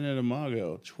have you been at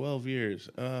Imago? 12 years.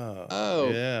 Oh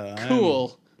yeah.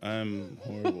 Cool. I'm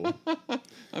horrible.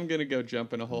 I'm gonna go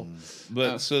jump in a hole.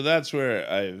 But so that's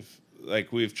where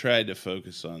we've tried to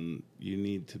focus on you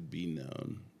need to be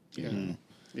known. Yeah.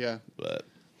 Yeah. But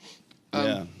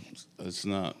yeah, it's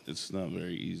not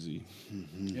very easy.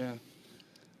 Yeah.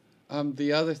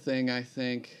 The other thing I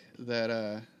think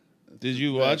that did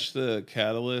you watch the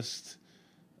Catalyst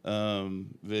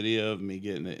video of me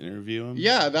getting to interview him?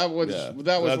 Yeah, that was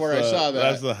where I saw that.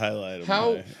 That's the highlight of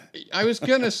I was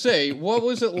gonna say, what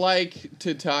was it like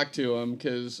to talk to him?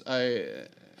 Because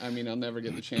I mean, I'll never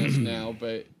get the chance now,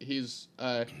 but he's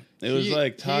was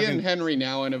like talking. He and Henry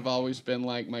Nouwen have always been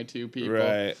like my two people.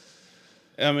 Right.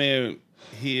 I mean,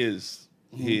 he is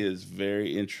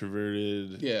very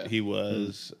introverted. Yeah. He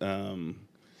was. I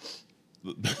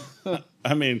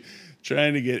mean,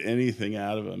 trying to get anything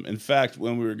out of him. In fact,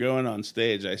 when we were going on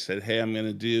stage, I said, "Hey, I'm going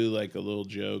to do like a little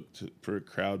joke for a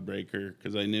crowd breaker,"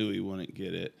 because I knew he wouldn't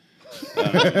get it.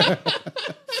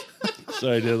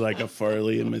 So I did like a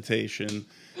Farley imitation,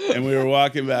 and we were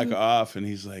walking back off, and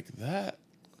he's like, "That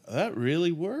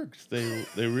really worked. They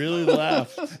really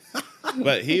laughed."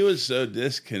 But he was so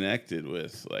disconnected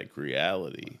with like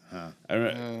reality,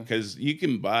 because you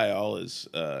can buy all his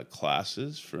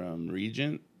classes from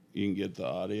Regent. You can get the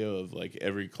audio of like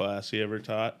every class he ever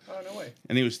taught. Oh, no way.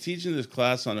 And he was teaching this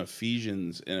class on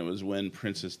Ephesians, and it was when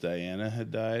Princess Diana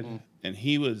had died. And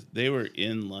they were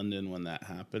in London when that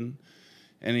happened.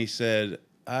 And he said,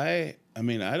 I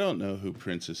mean, I don't know who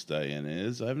Princess Diana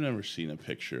is. I've never seen a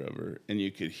picture of her. And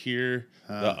you could hear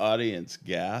the audience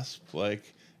gasp,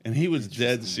 like, and he was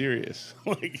dead serious.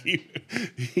 Like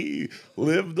he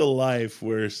lived a life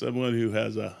where someone who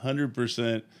has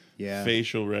 100%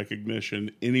 facial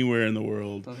recognition anywhere in the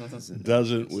world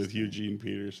doesn't with Eugene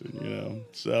Peterson, you know.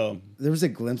 So there was a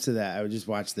glimpse of that. I would just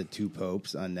watch The Two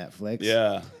Popes on Netflix.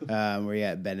 Yeah. Where you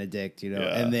had Benedict, you know,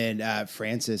 and then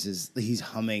Francis he's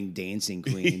humming Dancing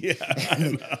Queen.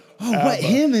 What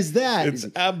hymn is that? It's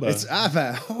ABBA. It's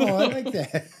ABBA. Oh, I like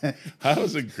that. That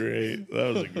was a great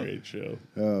show.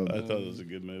 I thought it was a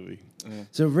good movie.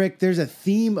 So, Rick, there's a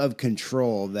theme of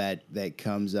control that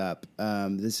comes up.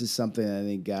 This is something I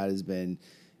think God has been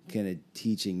kind of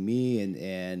teaching me,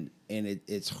 and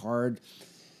it's hard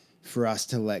for us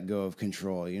to let go of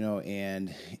control, you know.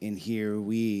 And in here,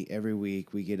 every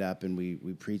week we get up and we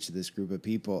preach to this group of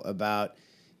people about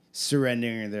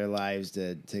surrendering their lives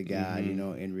to God, you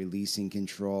know, and releasing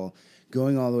control,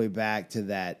 going all the way back to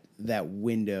that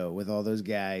window with all those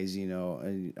guys, you know,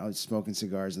 and smoking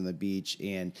cigars on the beach,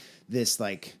 and this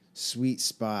like sweet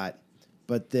spot.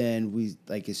 But then we,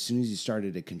 like, as soon as you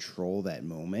started to control that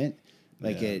moment,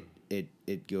 like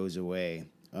it goes away.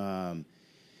 And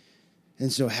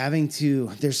so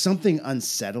there's something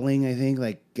unsettling, I think,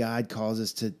 like God calls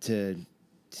us to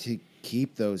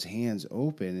keep those hands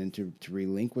open and to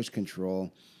relinquish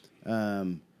control.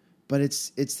 But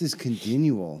it's this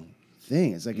continual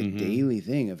thing. It's like a daily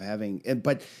thing of having,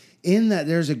 but in that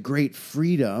there's a great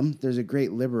freedom, there's a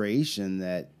great liberation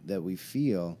that we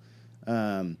feel.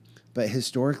 But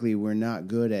historically, we're not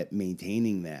good at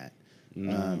maintaining that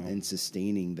and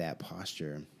sustaining that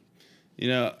posture. You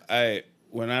know,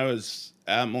 when I was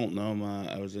at Multnomah,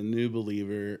 I was a new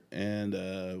believer,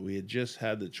 and we had just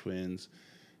had the twins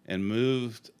and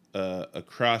moved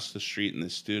across the street in the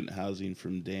student housing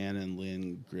from Dan and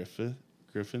Lynn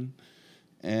Griffin.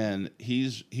 And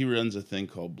he runs a thing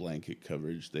called Blanket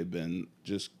Coverage. They've been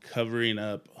just covering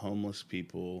up homeless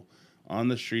people on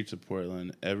the streets of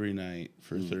Portland every night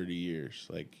for 30 years,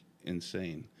 like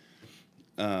insane.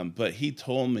 But he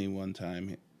told me one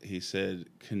time, he said,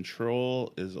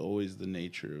 control is always the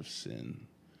nature of sin.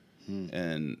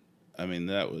 And I mean,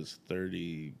 that was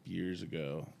 30 years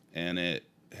ago, and it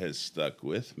has stuck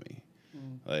with me.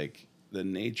 Like the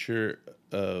nature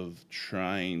of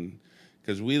trying,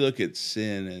 because we look at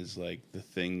sin as like the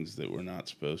things that we're not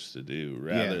supposed to do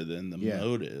rather than the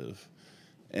motive.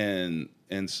 And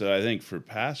so I think for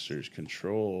pastors,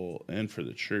 control, and for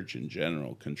the church in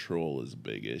general, control is a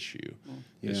big issue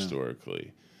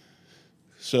historically.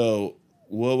 So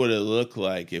what would it look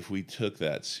like if we took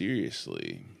that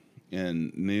seriously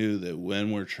and knew that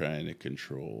when we're trying to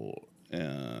control,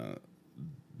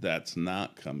 that's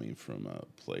not coming from a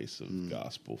place of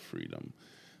gospel freedom,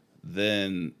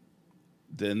 then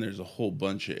there's a whole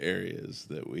bunch of areas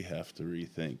that we have to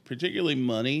rethink, particularly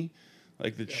money.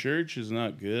 Like the church is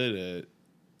not good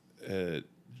at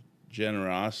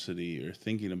generosity or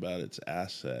thinking about its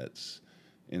assets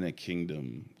in a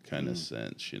kingdom kind of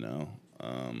sense, you know.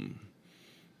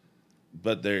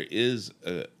 But there is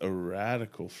a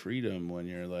radical freedom when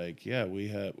you're like, yeah,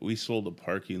 we sold a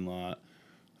parking lot,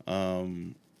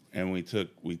 and we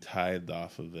tithed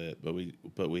off of it,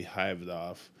 but we hived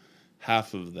off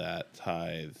half of that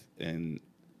tithe and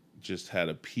just had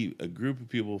a group of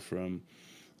people from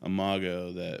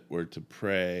Imago that were to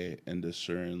pray and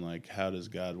discern, like, how does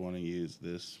God want to use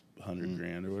this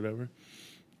 $100,000 or whatever,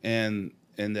 and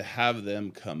to have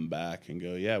them come back and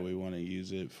go, yeah, we want to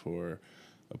use it for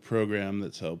a program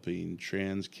that's helping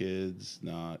trans kids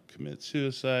not commit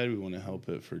suicide. We want to help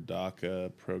it for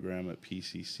DACA program at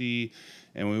PCC,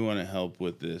 and we want to help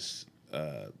with this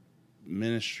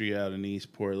ministry out in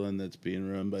East Portland that's being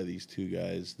run by these two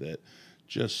guys that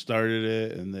just started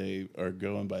it, and they are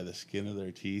going by the skin of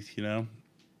their teeth, you know?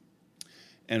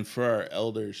 And for our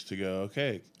elders to go,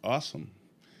 okay, awesome.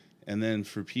 And then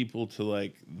for people to,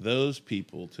 like, those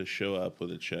people to show up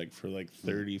with a check for like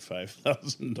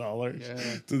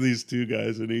 $35,000 to these two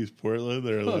guys in East Portland.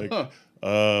 They're like,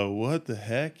 what the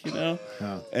heck, you know?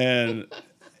 And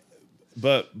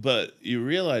but you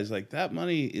realize, like, that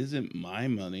money isn't my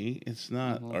money. It's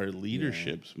not our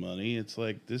leadership's money. It's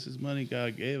like, this is money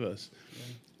God gave us.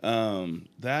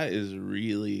 That is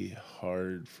really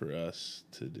hard for us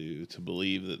to do, to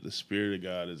believe that the Spirit of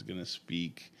God is going to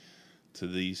speak to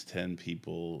these 10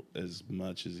 people as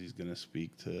much as he's going to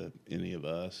speak to any of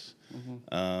us.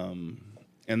 And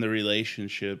the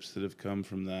relationships that have come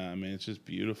from that, I mean, it's just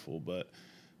beautiful. But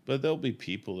there'll be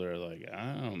people that are like,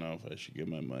 I don't know if I should give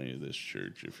my money to this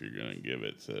church if you're going to give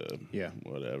it to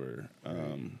whatever.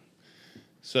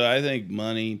 So I think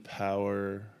money,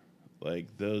 power,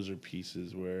 like, those are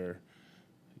pieces where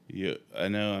I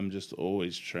know I'm just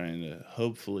always trying to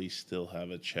hopefully still have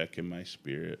a check in my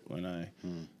spirit when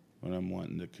I'm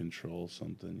wanting to control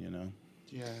something, you know?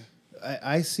 Yeah.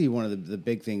 I see one of the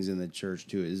big things in the church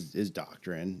too is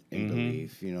doctrine and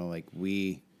belief. You know, like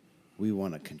we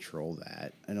want to control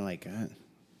that. And like,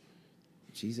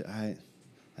 Jesus, I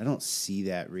don't see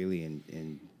that really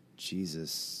in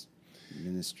Jesus'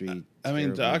 ministry. I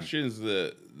mean, doctrine's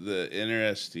the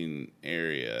interesting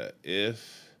area.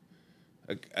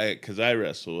 Because I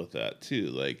wrestle with that too.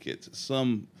 Like, it's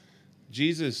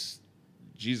Jesus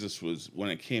was, when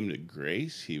it came to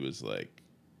grace, he was like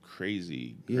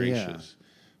crazy gracious.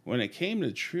 When it came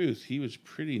to truth, he was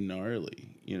pretty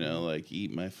gnarly, you know, like,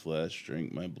 eat my flesh,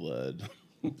 drink my blood,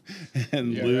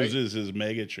 and loses his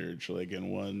mega church, like,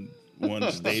 in one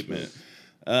statement.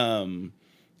 I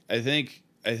think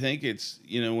it's,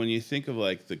 you know, when you think of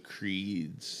like the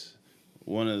creeds,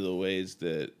 one of the ways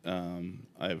that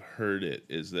I've heard it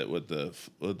is that what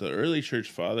the early church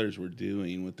fathers were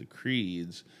doing with the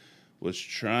creeds was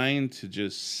trying to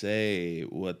just say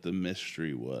what the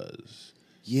mystery was.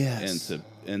 Yes.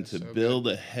 And to build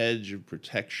a hedge of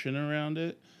protection around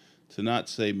it, to not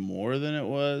say more than it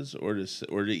was, or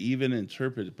to even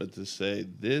interpret it, but to say,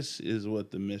 this is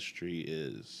what the mystery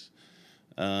is.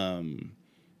 And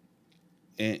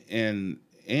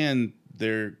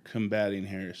they're combating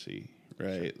heresy,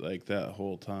 right? Like, that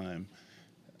whole time.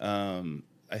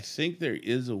 I think there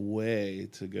is a way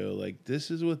to go like,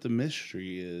 this is what the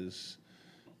mystery is.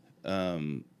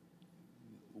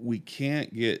 We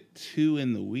can't get too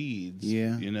in the weeds,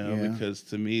 because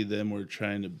to me, then we're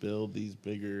trying to build these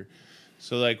bigger.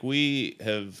 So like we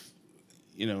have,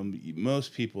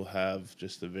 most people have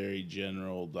just a very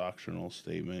general doctrinal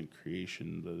statement,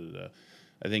 creation, blah, blah, blah.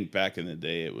 I think back in the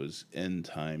day it was end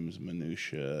times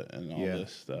minutia and all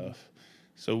this stuff.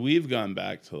 So we've gone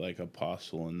back to like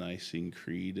Apostle and Nicene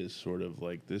Creed as sort of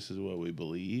like, this is what we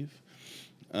believe.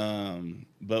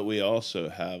 But we also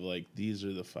have like, these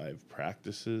are the 5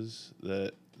 practices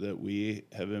that we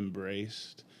have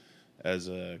embraced as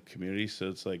a community. So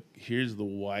it's like, here's the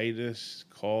widest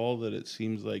call that it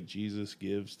seems like Jesus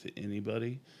gives to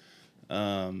anybody.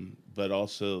 But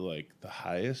also like the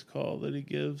highest call that he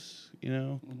gives,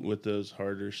 with those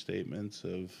harder statements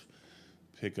of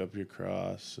pick up your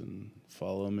cross and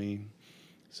follow me.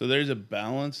 So there's a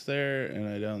balance there, and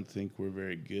I don't think we're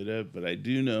very good at, but I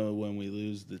do know when we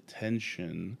lose the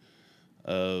tension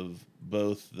of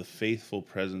both the faithful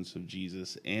presence of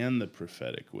Jesus and the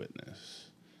prophetic witness,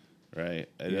 right?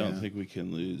 I don't think we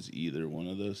can lose either one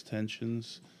of those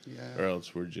tensions, or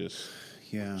else we're just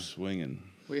swinging.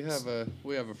 We have a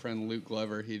friend, Luke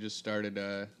Glover. He just started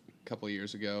a couple of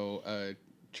years ago a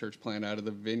church plant out of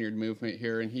the Vineyard movement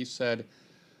here, and he said,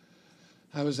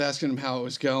 I was asking him how it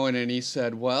was going, and he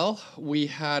said, well, we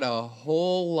had a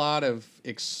whole lot of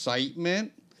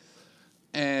excitement,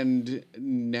 and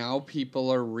now people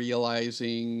are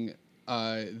realizing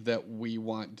that we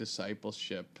want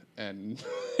discipleship, and,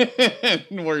 and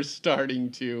we're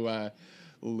starting to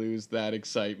lose that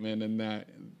excitement and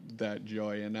that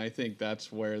joy. And I think that's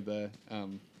where the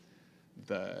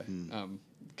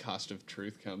cost of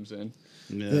truth comes in.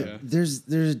 There's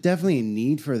definitely a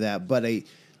need for that, but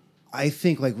I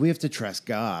think like we have to trust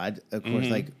God, of course.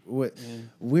 Like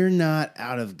we're not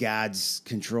out of God's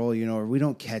control, or we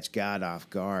don't catch God off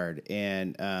guard.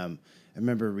 And I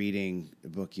remember reading a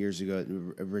book years ago,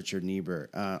 Richard Niebuhr,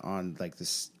 on like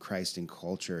this Christ and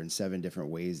culture and 7 different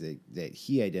ways that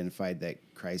he identified that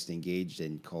Christ engaged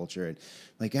in culture. And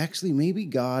like, actually, maybe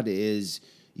God is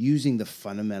using the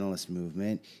fundamentalist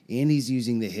movement and he's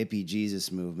using the hippie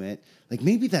Jesus movement. Like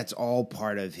maybe that's all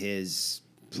part of his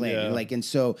plan. Like, and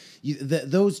so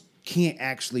those can't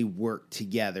actually work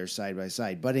together side by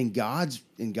side, but in God's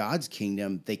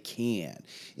kingdom, they can.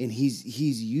 And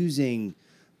he's using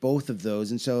both of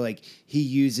those. And so like he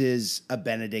uses a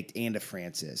Benedict and a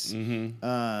Francis.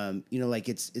 Like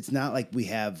it's not like we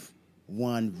have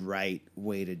one right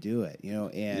way to do it,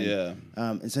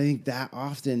 and so I think that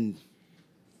often,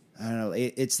 I don't know,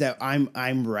 it's that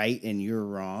I'm right and you're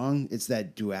wrong. It's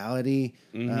that duality.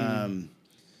 No,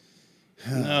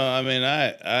 I mean,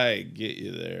 I get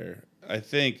you there.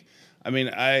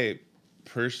 I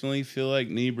personally feel like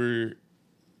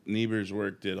Niebuhr's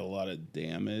work did a lot of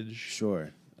damage.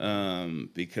 Sure.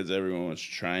 Because everyone was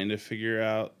trying to figure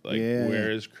out,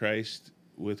 where is Christ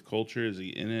with culture? Is he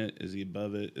in it? Is he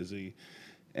above it? Is he...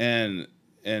 And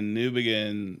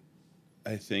Newbigin,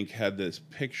 I think, had this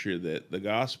picture that the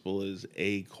gospel is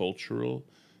acultural.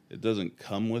 It doesn't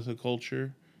come with a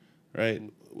culture, right?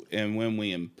 And when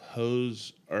we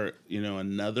impose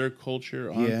another culture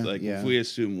on, if we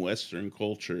assume Western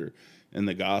culture and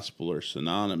the gospel are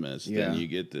synonymous, then you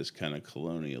get this kind of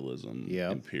colonialism,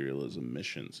 imperialism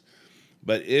missions.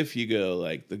 But if you go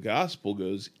like the gospel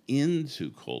goes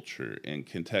into culture and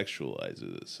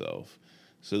contextualizes itself,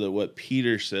 so that what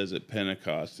Peter says at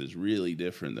Pentecost is really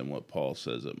different than what Paul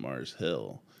says at Mars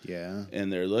Hill. Yeah.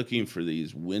 And they're looking for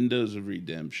these windows of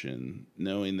redemption,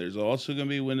 knowing there's also going to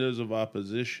be windows of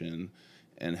opposition.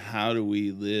 And how do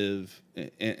we live?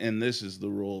 And this is the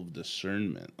role of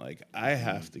discernment. Like, I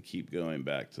have to keep going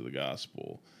back to the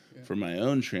gospel for my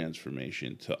own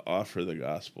transformation, to offer the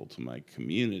gospel to my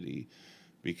community,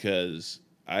 because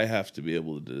I have to be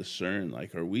able to discern,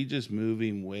 like, are we just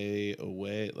moving way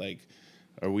away? Like,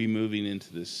 are we moving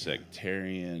into this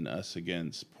sectarian us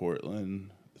against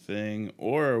Portland thing?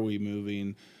 Or are we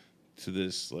moving to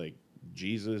this, like,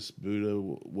 Jesus, Buddha,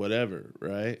 whatever,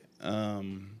 right?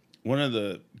 One of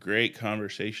the great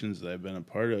conversations that I've been a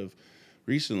part of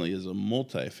recently is a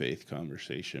multi-faith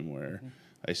conversation where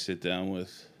I sit down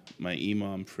with my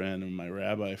imam friend and my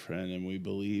rabbi friend, and we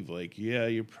believe, like,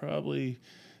 you're probably,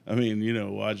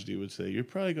 Wajdi would say, you're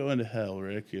probably going to hell,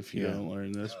 Rick, if you don't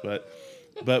learn this. But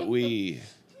we're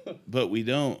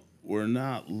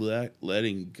not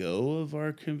letting go of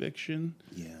our conviction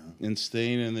and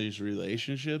staying in these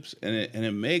relationships. And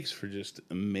it makes for just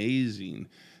amazing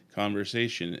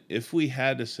conversation. If we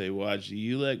had to say, Wajdi,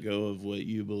 you let go of what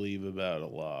you believe about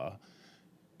Allah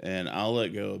and I'll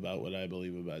let go about what I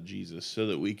believe about Jesus so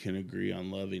that we can agree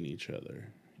on loving each other.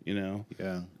 You know,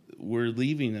 Yeah. we're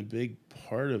leaving a big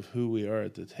part of who we are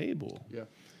at the table. Yeah.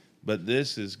 But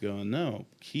this is going, no,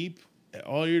 keep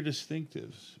all your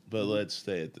distinctives, but let's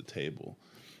stay at the table.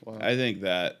 Wow. I think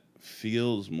that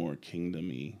feels more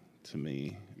kingdom-y to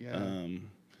me. Yeah.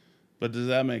 But does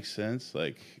that make sense?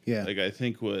 Like I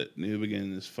think what New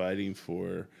Begin is fighting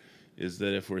for is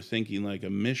that if we're thinking like a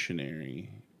missionary,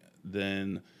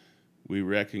 then we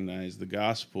recognize the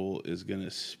gospel is going to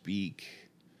speak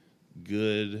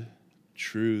good,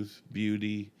 truth,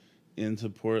 beauty into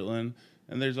Portland.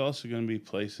 And there's also going to be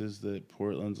places that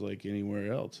Portland's like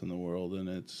anywhere else in the world, and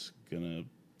it's going to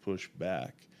push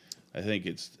back. I think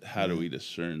it's how do we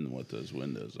discern what those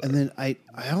windows are? And then I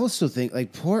also think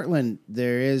like Portland,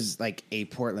 there is like a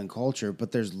Portland culture,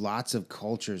 but there's lots of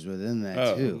cultures within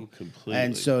that too. Completely.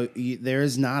 And so there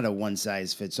is not a one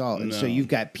size fits all. And so you've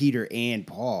got Peter and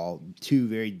Paul, two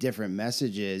very different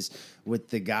messages with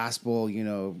the gospel,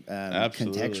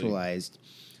 contextualized.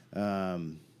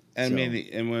 And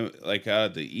when like out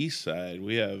at the east side,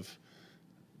 we have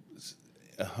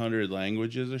 100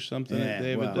 languages or something at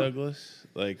David Douglas.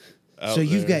 Like, so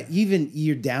you've got even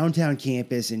your downtown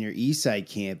campus and your east side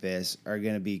campus are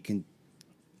going to be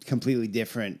completely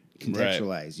different contextualized.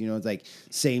 Right. You know, it's like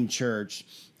same church,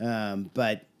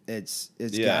 but it's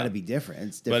got to be different.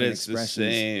 It's different, but it's the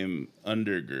same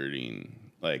undergirding.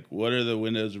 Like, what are the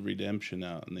windows of redemption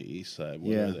out on the east side?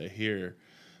 What are they here?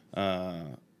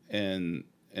 And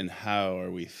how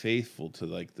are we faithful to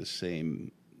like the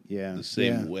same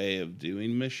way of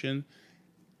doing mission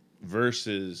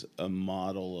versus a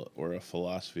model or a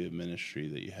philosophy of ministry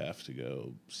that you have to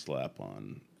go slap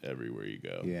on everywhere you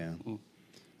go. Yeah.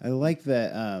 I like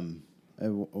that.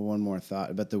 One more thought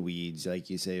about the weeds.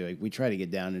 Like you say, like we try to get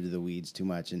down into the weeds too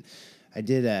much. And I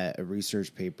did a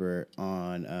research paper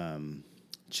on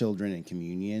children and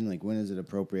communion. Like, when is it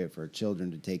appropriate for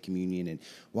children to take communion, and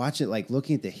watch it, like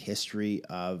looking at the history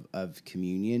of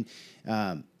communion.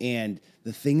 And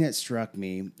the thing that struck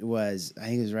me was, I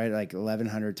think it was right like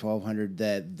 1100, 1200,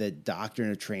 the doctrine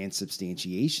of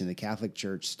transubstantiation. The Catholic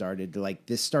Church started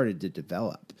to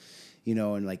develop. You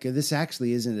know, and like this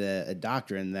actually isn't a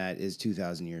doctrine that is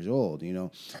 2,000 years old, you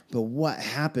know. But what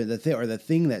happened, the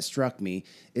thing that struck me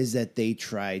is that they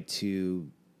tried to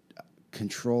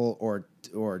control or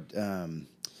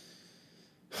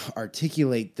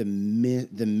articulate the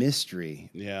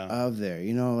mystery of there.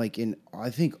 You know, like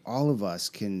I think all of us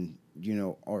can, you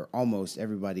know, or almost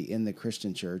everybody in the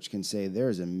Christian church can say there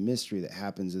is a mystery that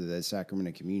happens at the sacrament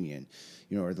of communion,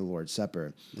 you know, or the Lord's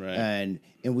Supper. Right.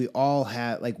 And we all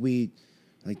have,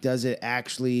 does it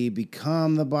actually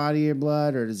become the body or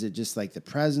blood, or does it just like the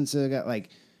presence of God? Like,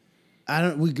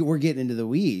 we're getting into the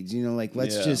weeds, you know, like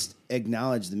let's just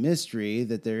acknowledge the mystery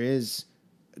that there is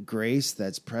grace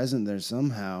that's present there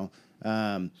somehow.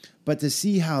 But to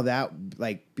see how that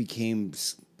like became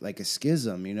like a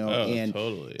schism, you know,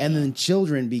 and then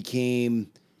children became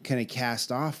kind of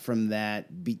cast off from that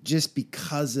just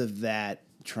because of that,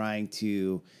 trying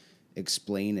to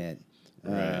explain it,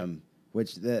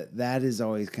 which that is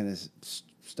always kind of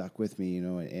stuck with me, you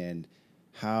know, and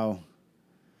how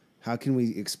can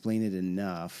we explain it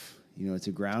enough, you know, to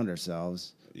ground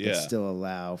ourselves, but still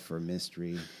allow for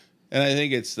mystery. And I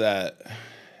think it's that,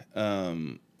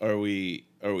 are we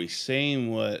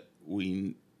saying what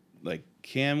we like?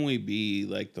 Can we be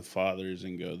like the fathers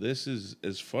and go, this is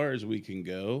as far as we can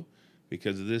go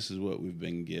because this is what we've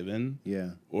been given?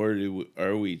 Yeah. Or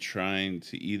are we trying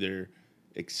to either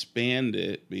expand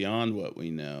it beyond what we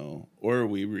know, or are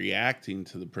we reacting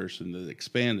to the person that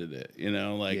expanded it? You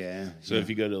know, like, if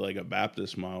you go to like a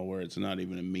Baptist model where it's not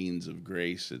even a means of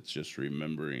grace, it's just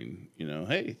remembering, you know,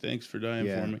 hey, thanks for dying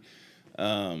for me.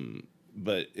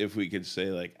 But if we could say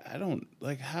like,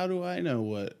 how do I know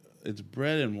what it's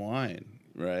bread and wine,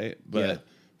 right? But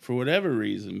for whatever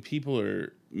reason, people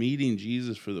are meeting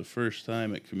Jesus for the first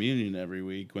time at communion every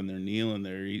week when they're kneeling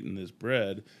there eating this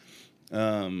bread.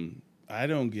 I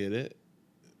don't get it,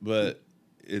 but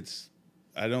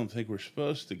I don't think we're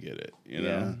supposed to get it, you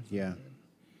know? Yeah.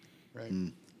 Right.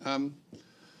 I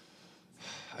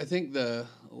think the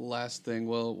last thing,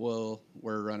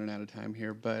 we're running out of time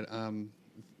here, but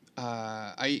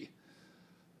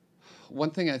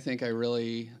one thing I think I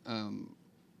really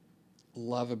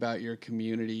love about your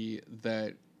community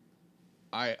that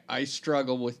I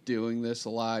struggle with doing this a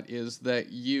lot is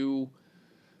that you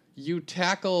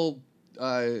tackle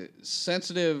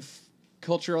sensitive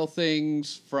cultural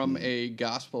things from a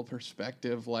gospel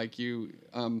perspective. Like you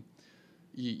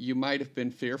might have been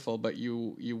fearful, but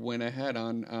you went ahead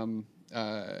on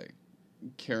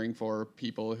caring for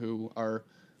people who are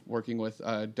working with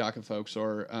DACA folks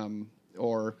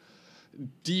or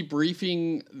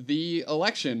debriefing the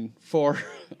election for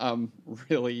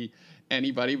really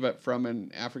anybody, but from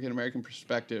an African American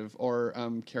perspective, or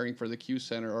caring for the Q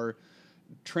Center, or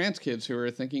trans kids who are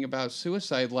thinking about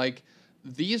suicide. Like,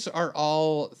 these are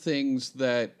all things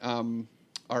that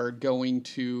are going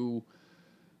to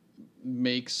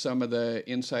make some of the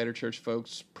insider church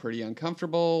folks pretty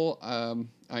uncomfortable.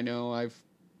 I know I've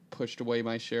pushed away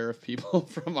my share of people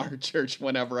from our church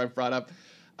whenever I've brought up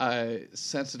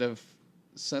sensitive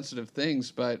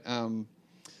things, but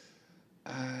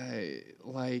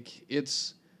like,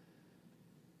 it's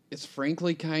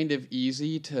frankly kind of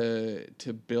easy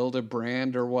to build a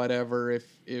brand or whatever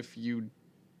if you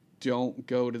don't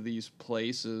go to these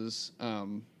places.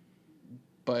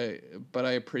 But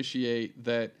I appreciate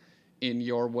that in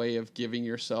your way of giving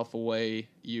yourself away,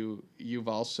 you've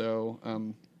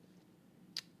also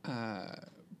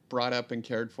brought up and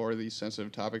cared for these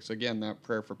sensitive topics. Again, that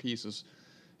prayer for peace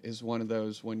is one of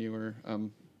those, when you were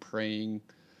praying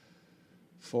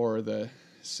for the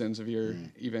sins of your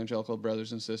evangelical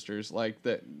brothers and sisters. Like,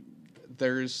 that,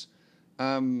 there's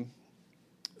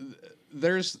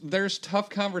tough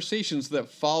conversations that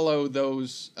follow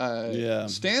those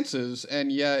stances,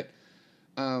 and yet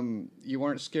you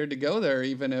weren't scared to go there,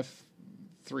 even if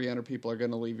 300 people are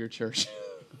going to leave your church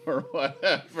or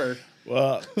whatever.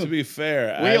 Well, to be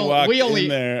fair, I walked in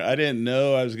there. I didn't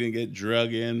know I was going to get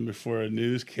drug in before a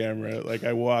news camera. Like,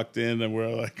 I walked in and we're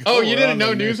like, "Oh, you didn't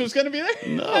know news was going to be there?"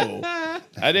 No,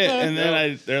 I didn't. And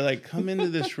then they're like, "Come into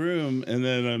this room," and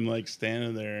then I'm like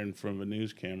standing there in front of a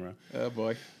news camera. Oh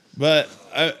boy! But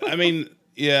I mean,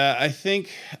 yeah, I think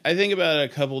about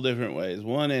it a couple different ways.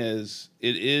 One is,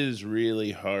 it is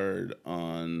really hard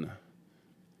on,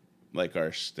 like,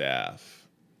 our staff,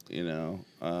 you know,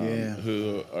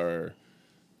 who are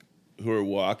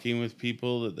walking with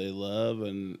people that they love,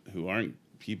 and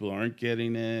people aren't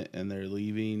getting it, and they're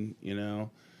leaving, you know.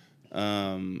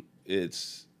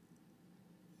 It's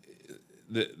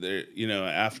there, you know,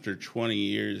 after 20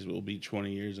 years, will be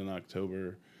 20 years in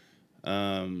October.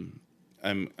 I'm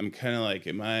kind of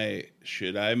like,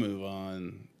 should I move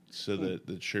on so that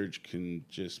the church can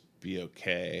just be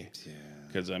okay? Yeah.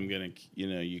 Because I'm gonna, you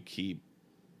know, you keep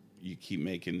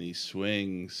making these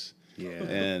swings. Yeah.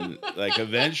 And like,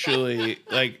 eventually,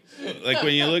 like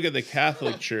when you look at the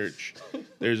Catholic Church,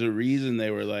 there's a reason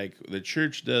they were like, the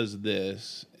church does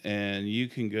this, and you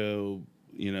can go,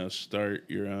 you know, start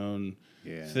your own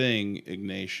thing,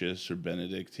 Ignatius or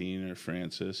Benedictine or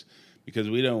Francis, because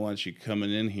we don't want you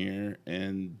coming in here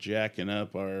and jacking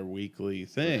up our weekly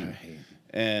thing. Right.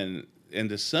 And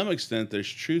to some extent,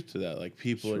 there's truth to that. Like,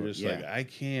 people are just like, I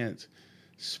can't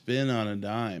spin on a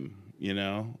dime, you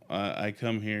know. I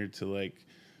come here to, like,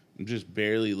 I'm just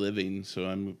barely living,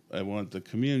 so I want the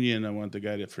communion, I want the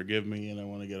guy to forgive me, and I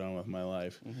want to get on with my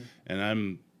life. Mm-hmm. And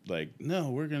I'm like,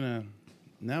 no, we're gonna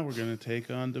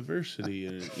take on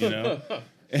diversity, you know.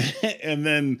 And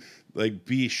then, like,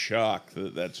 be shocked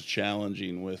that that's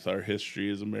challenging with our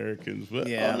history as Americans, but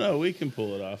oh no, we can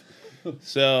pull it off.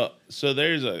 So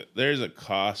there's a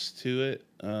cost to it,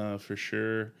 for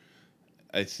sure.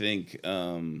 I think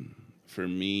for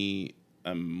me,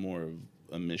 I'm more of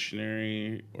a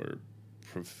missionary or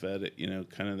prophetic, you know,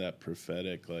 kind of that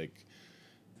prophetic, like,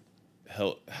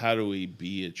 how do we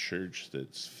be a church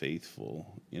that's faithful?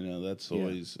 You know, that's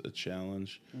always a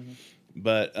challenge. Mm-hmm.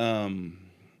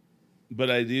 But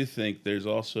I do think there's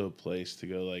also a place to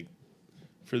go, like,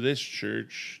 for this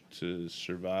church to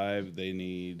survive, they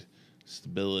need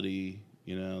stability,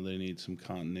 you know, they need some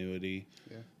continuity.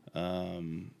 Yeah.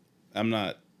 I'm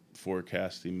not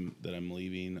forecasting that I'm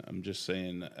leaving. I'm just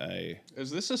saying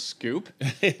Is this a scoop?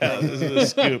 Yeah, this is a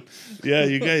scoop. Yeah,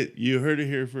 you heard it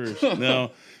here first.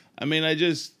 No, I mean, I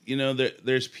just, you know,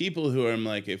 there's people who are, I'm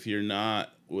like, if you're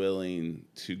not willing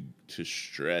to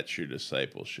stretch your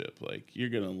discipleship, like, you're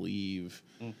going to leave.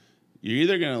 You're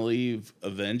either going to leave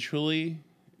eventually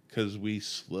because we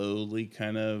slowly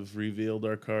kind of revealed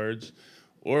our cards,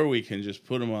 or we can just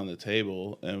put them on the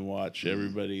table and watch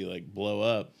everybody, like, blow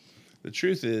up. The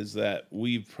truth is that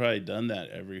we've probably done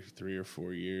that every 3 or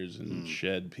 4 years and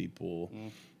shed people,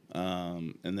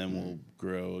 and then we'll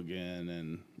grow again,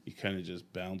 and you kind of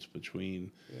just bounce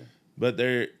between. Yeah. But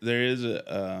there is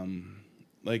a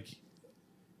like,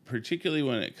 particularly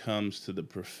when it comes to the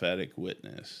prophetic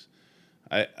witness,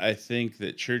 I think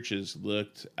that churches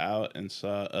looked out and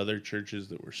saw other churches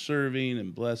that were serving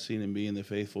and blessing and being the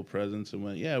faithful presence and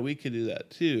went, yeah, we could do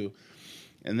that too.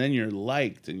 And then you're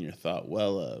liked and you're thought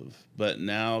well of. But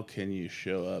now can you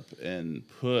show up and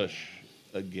push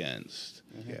against?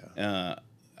 Yeah.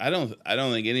 I don't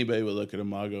think anybody would look at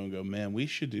Imago and go, man, we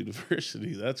should do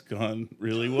diversity. That's gone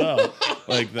really well.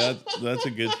 Like that's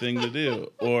a good thing to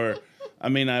do. Or, I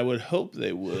mean, I would hope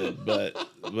they would, but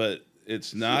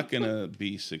it's not going to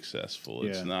be successful.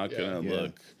 It's not going to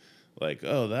look like,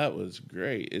 oh, that was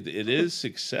great. It is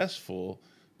successful,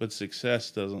 but success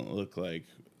doesn't look like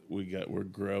we're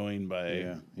growing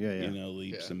by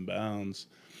leaps and bounds.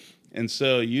 And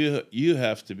so you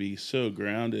have to be so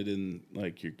grounded in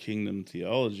like your kingdom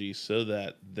theology so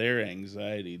that their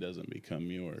anxiety doesn't become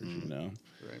yours, you know?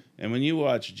 Right. And when you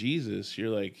watch Jesus, you're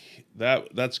like,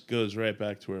 that goes right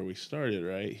back to where we started,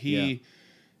 right? He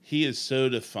is so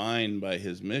defined by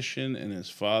his mission and his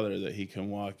Father that he can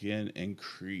walk in and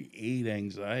create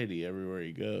anxiety everywhere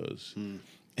he goes.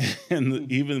 And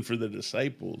even for the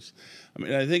disciples. I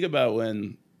mean, I think about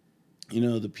when, you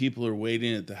know, the people are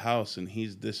waiting at the house and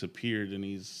he's disappeared and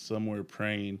he's somewhere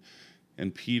praying,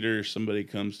 and Peter, somebody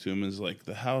comes to him and is like,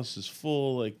 the house is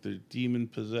full, like they're demon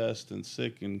possessed and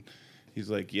sick, and he's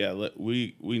like, yeah,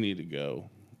 we need to go.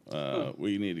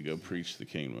 We need to go preach the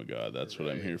kingdom of God. That's what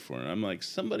I'm here for. And I'm like,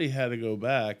 somebody had to go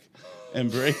back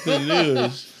and break the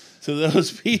news to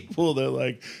those people. They're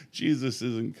like, Jesus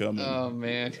isn't coming. Oh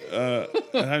man.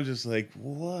 And I'm just like,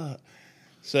 what?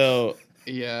 So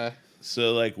yeah.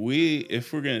 So, like,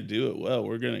 if we're going to do it well,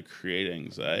 we're going to create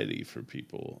anxiety for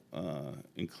people,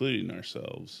 including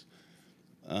ourselves.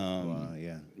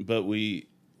 But we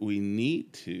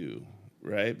need to,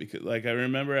 right? Because, like, I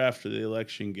remember after the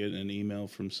election getting an email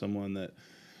from someone that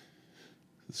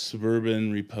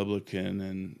suburban Republican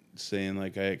and saying,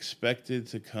 like, I expected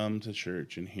to come to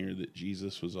church and hear that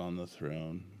Jesus was on the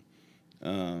throne.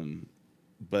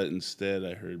 But instead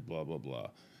I heard blah, blah, blah.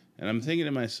 And I'm thinking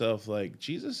to myself, like,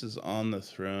 Jesus is on the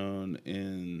throne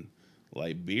in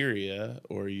Liberia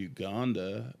or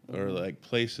Uganda or, like,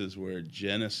 places where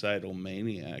genocidal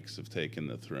maniacs have taken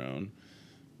the throne.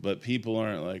 But people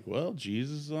aren't like, well,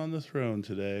 Jesus is on the throne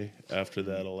today after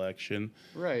that election.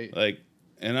 Right. Like,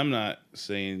 and I'm not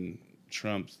saying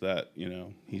Trump's that, you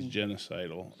know, he's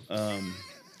genocidal.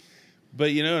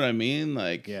 But you know what I mean?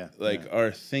 Like,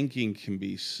 our thinking can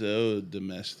be so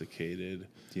domesticated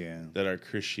that our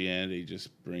Christianity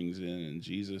just brings in, and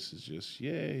Jesus is just,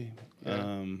 yay.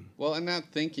 Yeah. Well, and that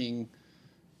thinking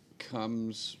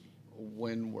comes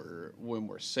when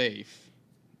we're safe.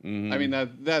 Mm-hmm. I mean,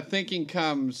 that thinking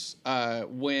comes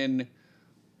when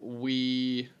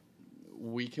we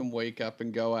can wake up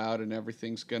and go out and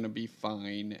everything's going to be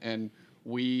fine, and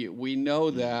we know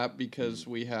that because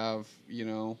we have, you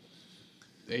know,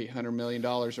 $800 million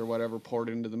or whatever poured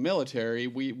into the military.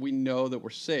 We know that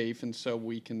we're safe, and so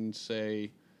we can say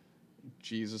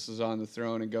Jesus is on the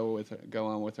throne and go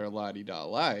on with our la-di-da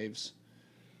lives.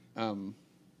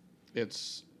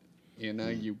 It's in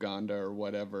Uganda or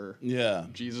whatever. Yeah,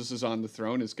 Jesus is on the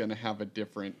throne is going to have a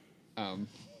different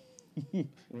context.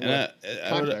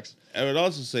 I would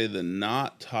also say the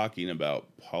not talking about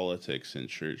politics in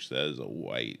church, that is a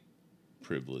white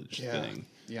privilege thing.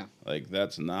 Yeah. Like,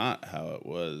 that's not how it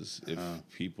was if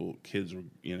kids were,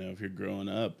 you know, if you're growing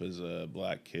up as a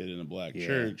black kid in a black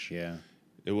church. Yeah.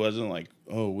 It wasn't like,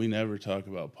 oh, we never talk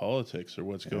about politics or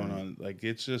what's going on. Like,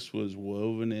 it just was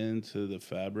woven into the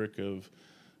fabric of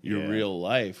your real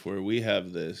life, where we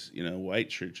have this, you know, white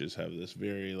churches have this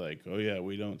very like, oh yeah,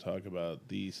 we don't talk about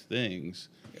these things.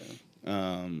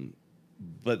 Yeah.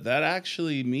 But that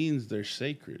actually means they're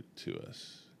sacred to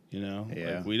us. You know,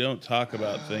 like, we don't talk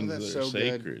about things that are so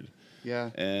sacred. Good. Yeah,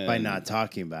 and by not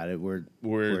talking about it, we're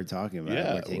talking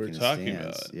about it. We're talking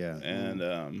about it. Yeah,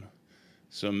 and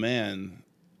so man,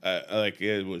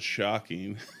 it was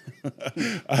shocking.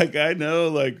 Like, I know,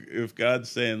 like, if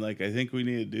God's saying, like, I think we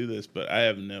need to do this, but I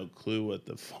have no clue what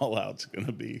the fallout's going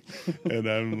to be. And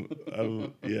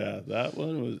that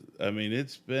one was. I mean,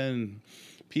 it's been.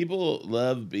 People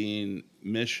love being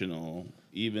missional,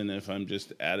 even if I'm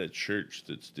just at a church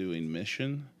that's doing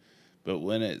mission. But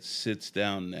when it sits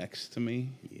down next to me,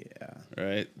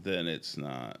 right, then it's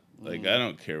not. Like, I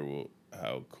don't care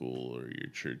how cool or your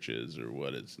church is or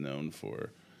what it's known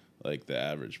for. Like, the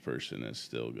average person is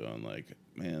still going like,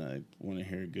 man, I want to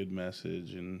hear a good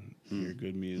message and hear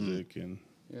good music. And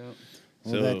well,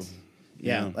 so,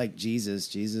 like Jesus,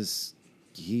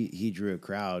 he drew a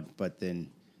crowd, but then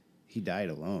he died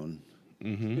alone.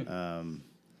 Mm-hmm.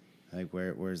 Like,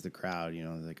 where's the crowd? You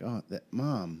know, like, oh,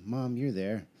 mom, you're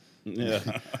there. Yeah.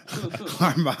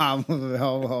 Our mom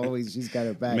always, she's got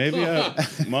her back. Maybe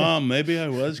I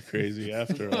was crazy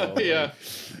after all. Yeah,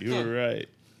 you were right.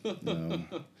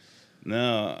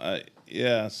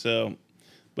 So,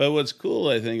 but what's cool,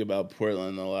 I think, about Portland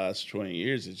in the last 20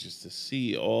 years is just to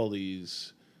see all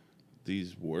these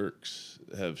these works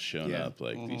have shown Yeah. up,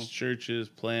 like these churches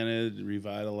planted,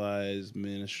 revitalized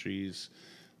ministries,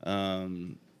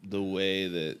 the way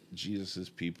that Jesus's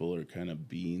people are kind of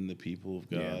being the people of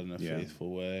God in a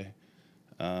faithful way.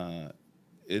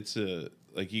 It's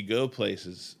like you go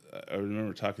places. I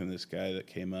remember talking to this guy that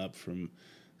came up from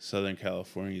Southern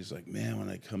California. He's like, man, when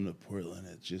I come to Portland,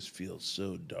 it just feels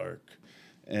so dark.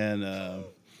 And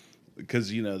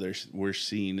because, we're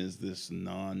seen as this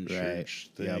non-church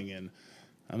thing. Yep. And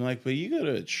I'm like, but you go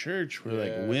to a church where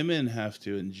like women have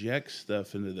to inject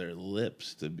stuff into their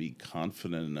lips to be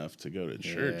confident enough to go to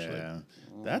church. Yeah. Like,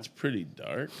 that's pretty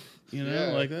dark,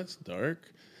 like that's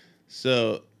dark.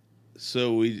 So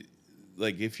we,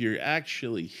 like, if you're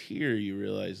actually here, you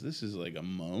realize this is like a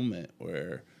moment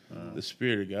where the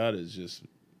Spirit of God is just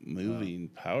moving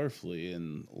powerfully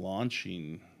and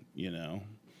launching,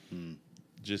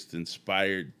 just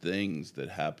inspired things that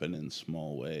happen in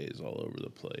small ways all over the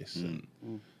place. And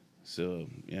so,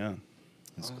 yeah.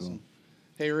 That's cool.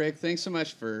 Hey, Rick, thanks so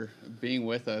much for being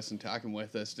with us and talking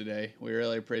with us today. We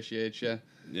really appreciate you.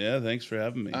 Yeah, thanks for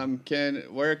having me.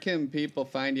 Where can people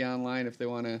find you online if they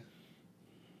want to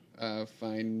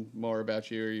find more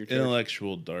about you or your church?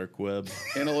 Intellectual dark web.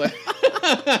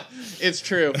 It's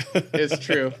true. It's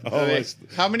true.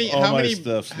 How many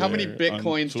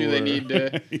Bitcoins do they need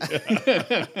to?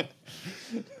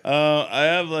 I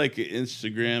have like an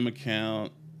Instagram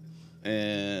account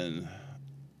and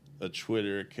a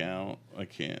Twitter account. I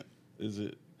can't. Is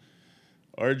it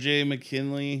RJ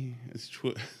McKinley? It's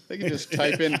They can just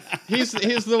type in. He's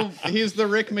the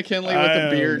Rick McKinley with the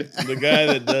beard. The guy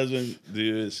that doesn't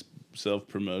do his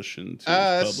self-promotion to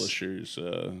his publishers.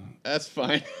 That's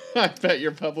fine. I bet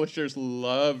your publishers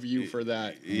love you for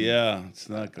that. Yeah, it's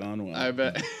not gone well. I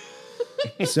bet.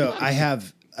 So I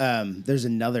have there's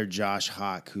another Josh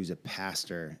Hawk who's a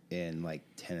pastor in like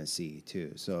Tennessee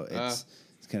too. So it's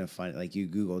kind of funny. Like you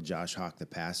Google Josh Hawk the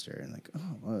pastor and like,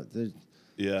 oh, well,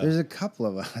 there's a couple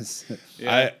of us.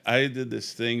 Yeah. I did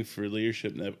this thing for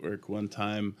Leadership Network one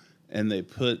time, and they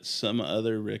put some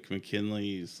other Rick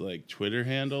McKinley's like Twitter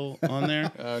handle on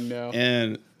there. Oh no.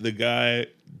 And the guy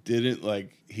didn't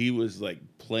he was like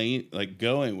playing, like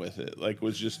going with it. Like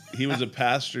he was a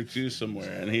pastor too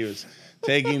somewhere, and he was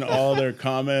taking all their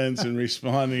comments and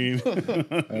responding.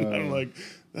 I'm like,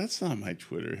 that's not my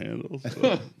Twitter handle.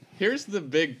 So. Here's the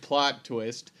big plot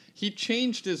twist. He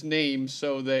changed his name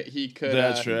so that he could.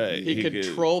 That's right. He could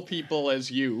troll people as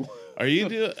you. Are you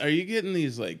getting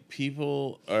these like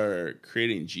people are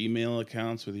creating Gmail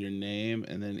accounts with your name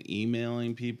and then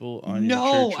emailing people on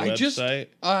your church website?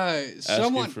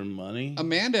 Someone asking for money.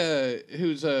 Amanda,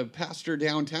 who's a pastor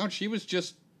downtown, she was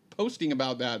just posting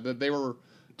about that they were.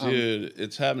 Dude,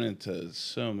 it's happening to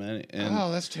so many. And,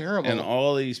 that's terrible. And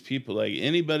all these people, like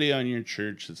anybody on your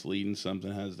church that's leading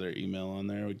something has their email on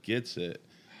there, gets it.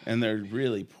 And they're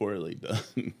really poorly done,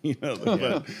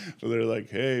 But they're like,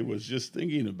 "Hey, was just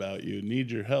thinking about you. Need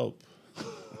your help."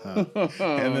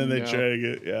 And then they try to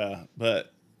get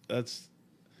But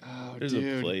there's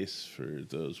a place for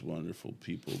those wonderful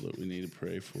people that we need to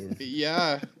pray for.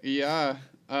 Yeah.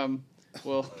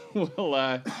 We'll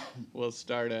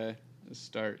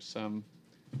start some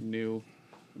new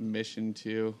mission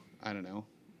to, I don't know,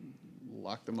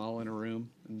 lock them all in a room.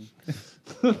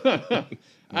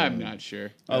 I'm not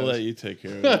sure. I'll let you take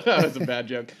care of it. That was a bad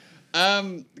joke.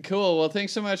 Cool. Well,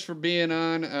 thanks so much for being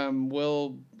on.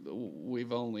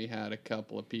 We've only had a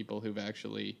couple of people who've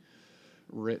actually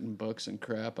written books and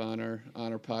crap on our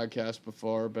podcast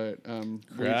before, but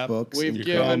we've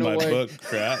given away. My book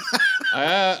crap.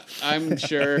 I'm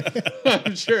sure.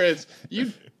 I'm sure it's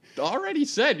you. Already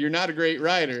said you're not a great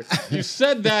writer. You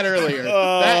said that earlier.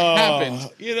 That happened.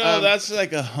 That's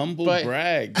like a humble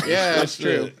brag. Yeah, that's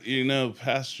true.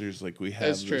 Pastors, like we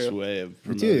have this way of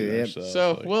promoting ourselves.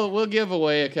 So we'll give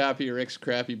away a copy of Rick's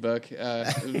crappy book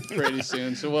pretty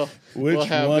soon. So we'll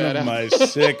have one of my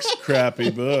 6 crappy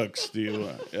books do you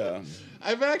want? Yeah.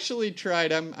 I've actually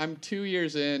tried. I'm 2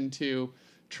 years into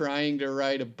trying to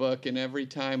write a book, and every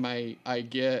time I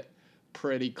get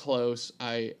pretty close,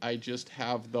 I just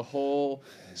have the whole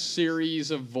series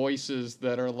of voices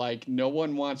that are like, no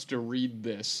one wants to read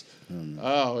this.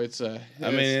 It's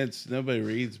nobody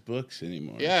reads books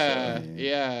anymore.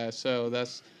 So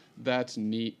that's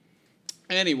neat.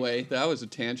 Anyway, that was a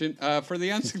tangent. For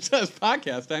the Unsuccess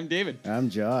Podcast, I'm David. I'm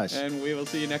Josh. And we will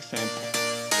see you next time.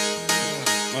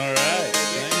 All right.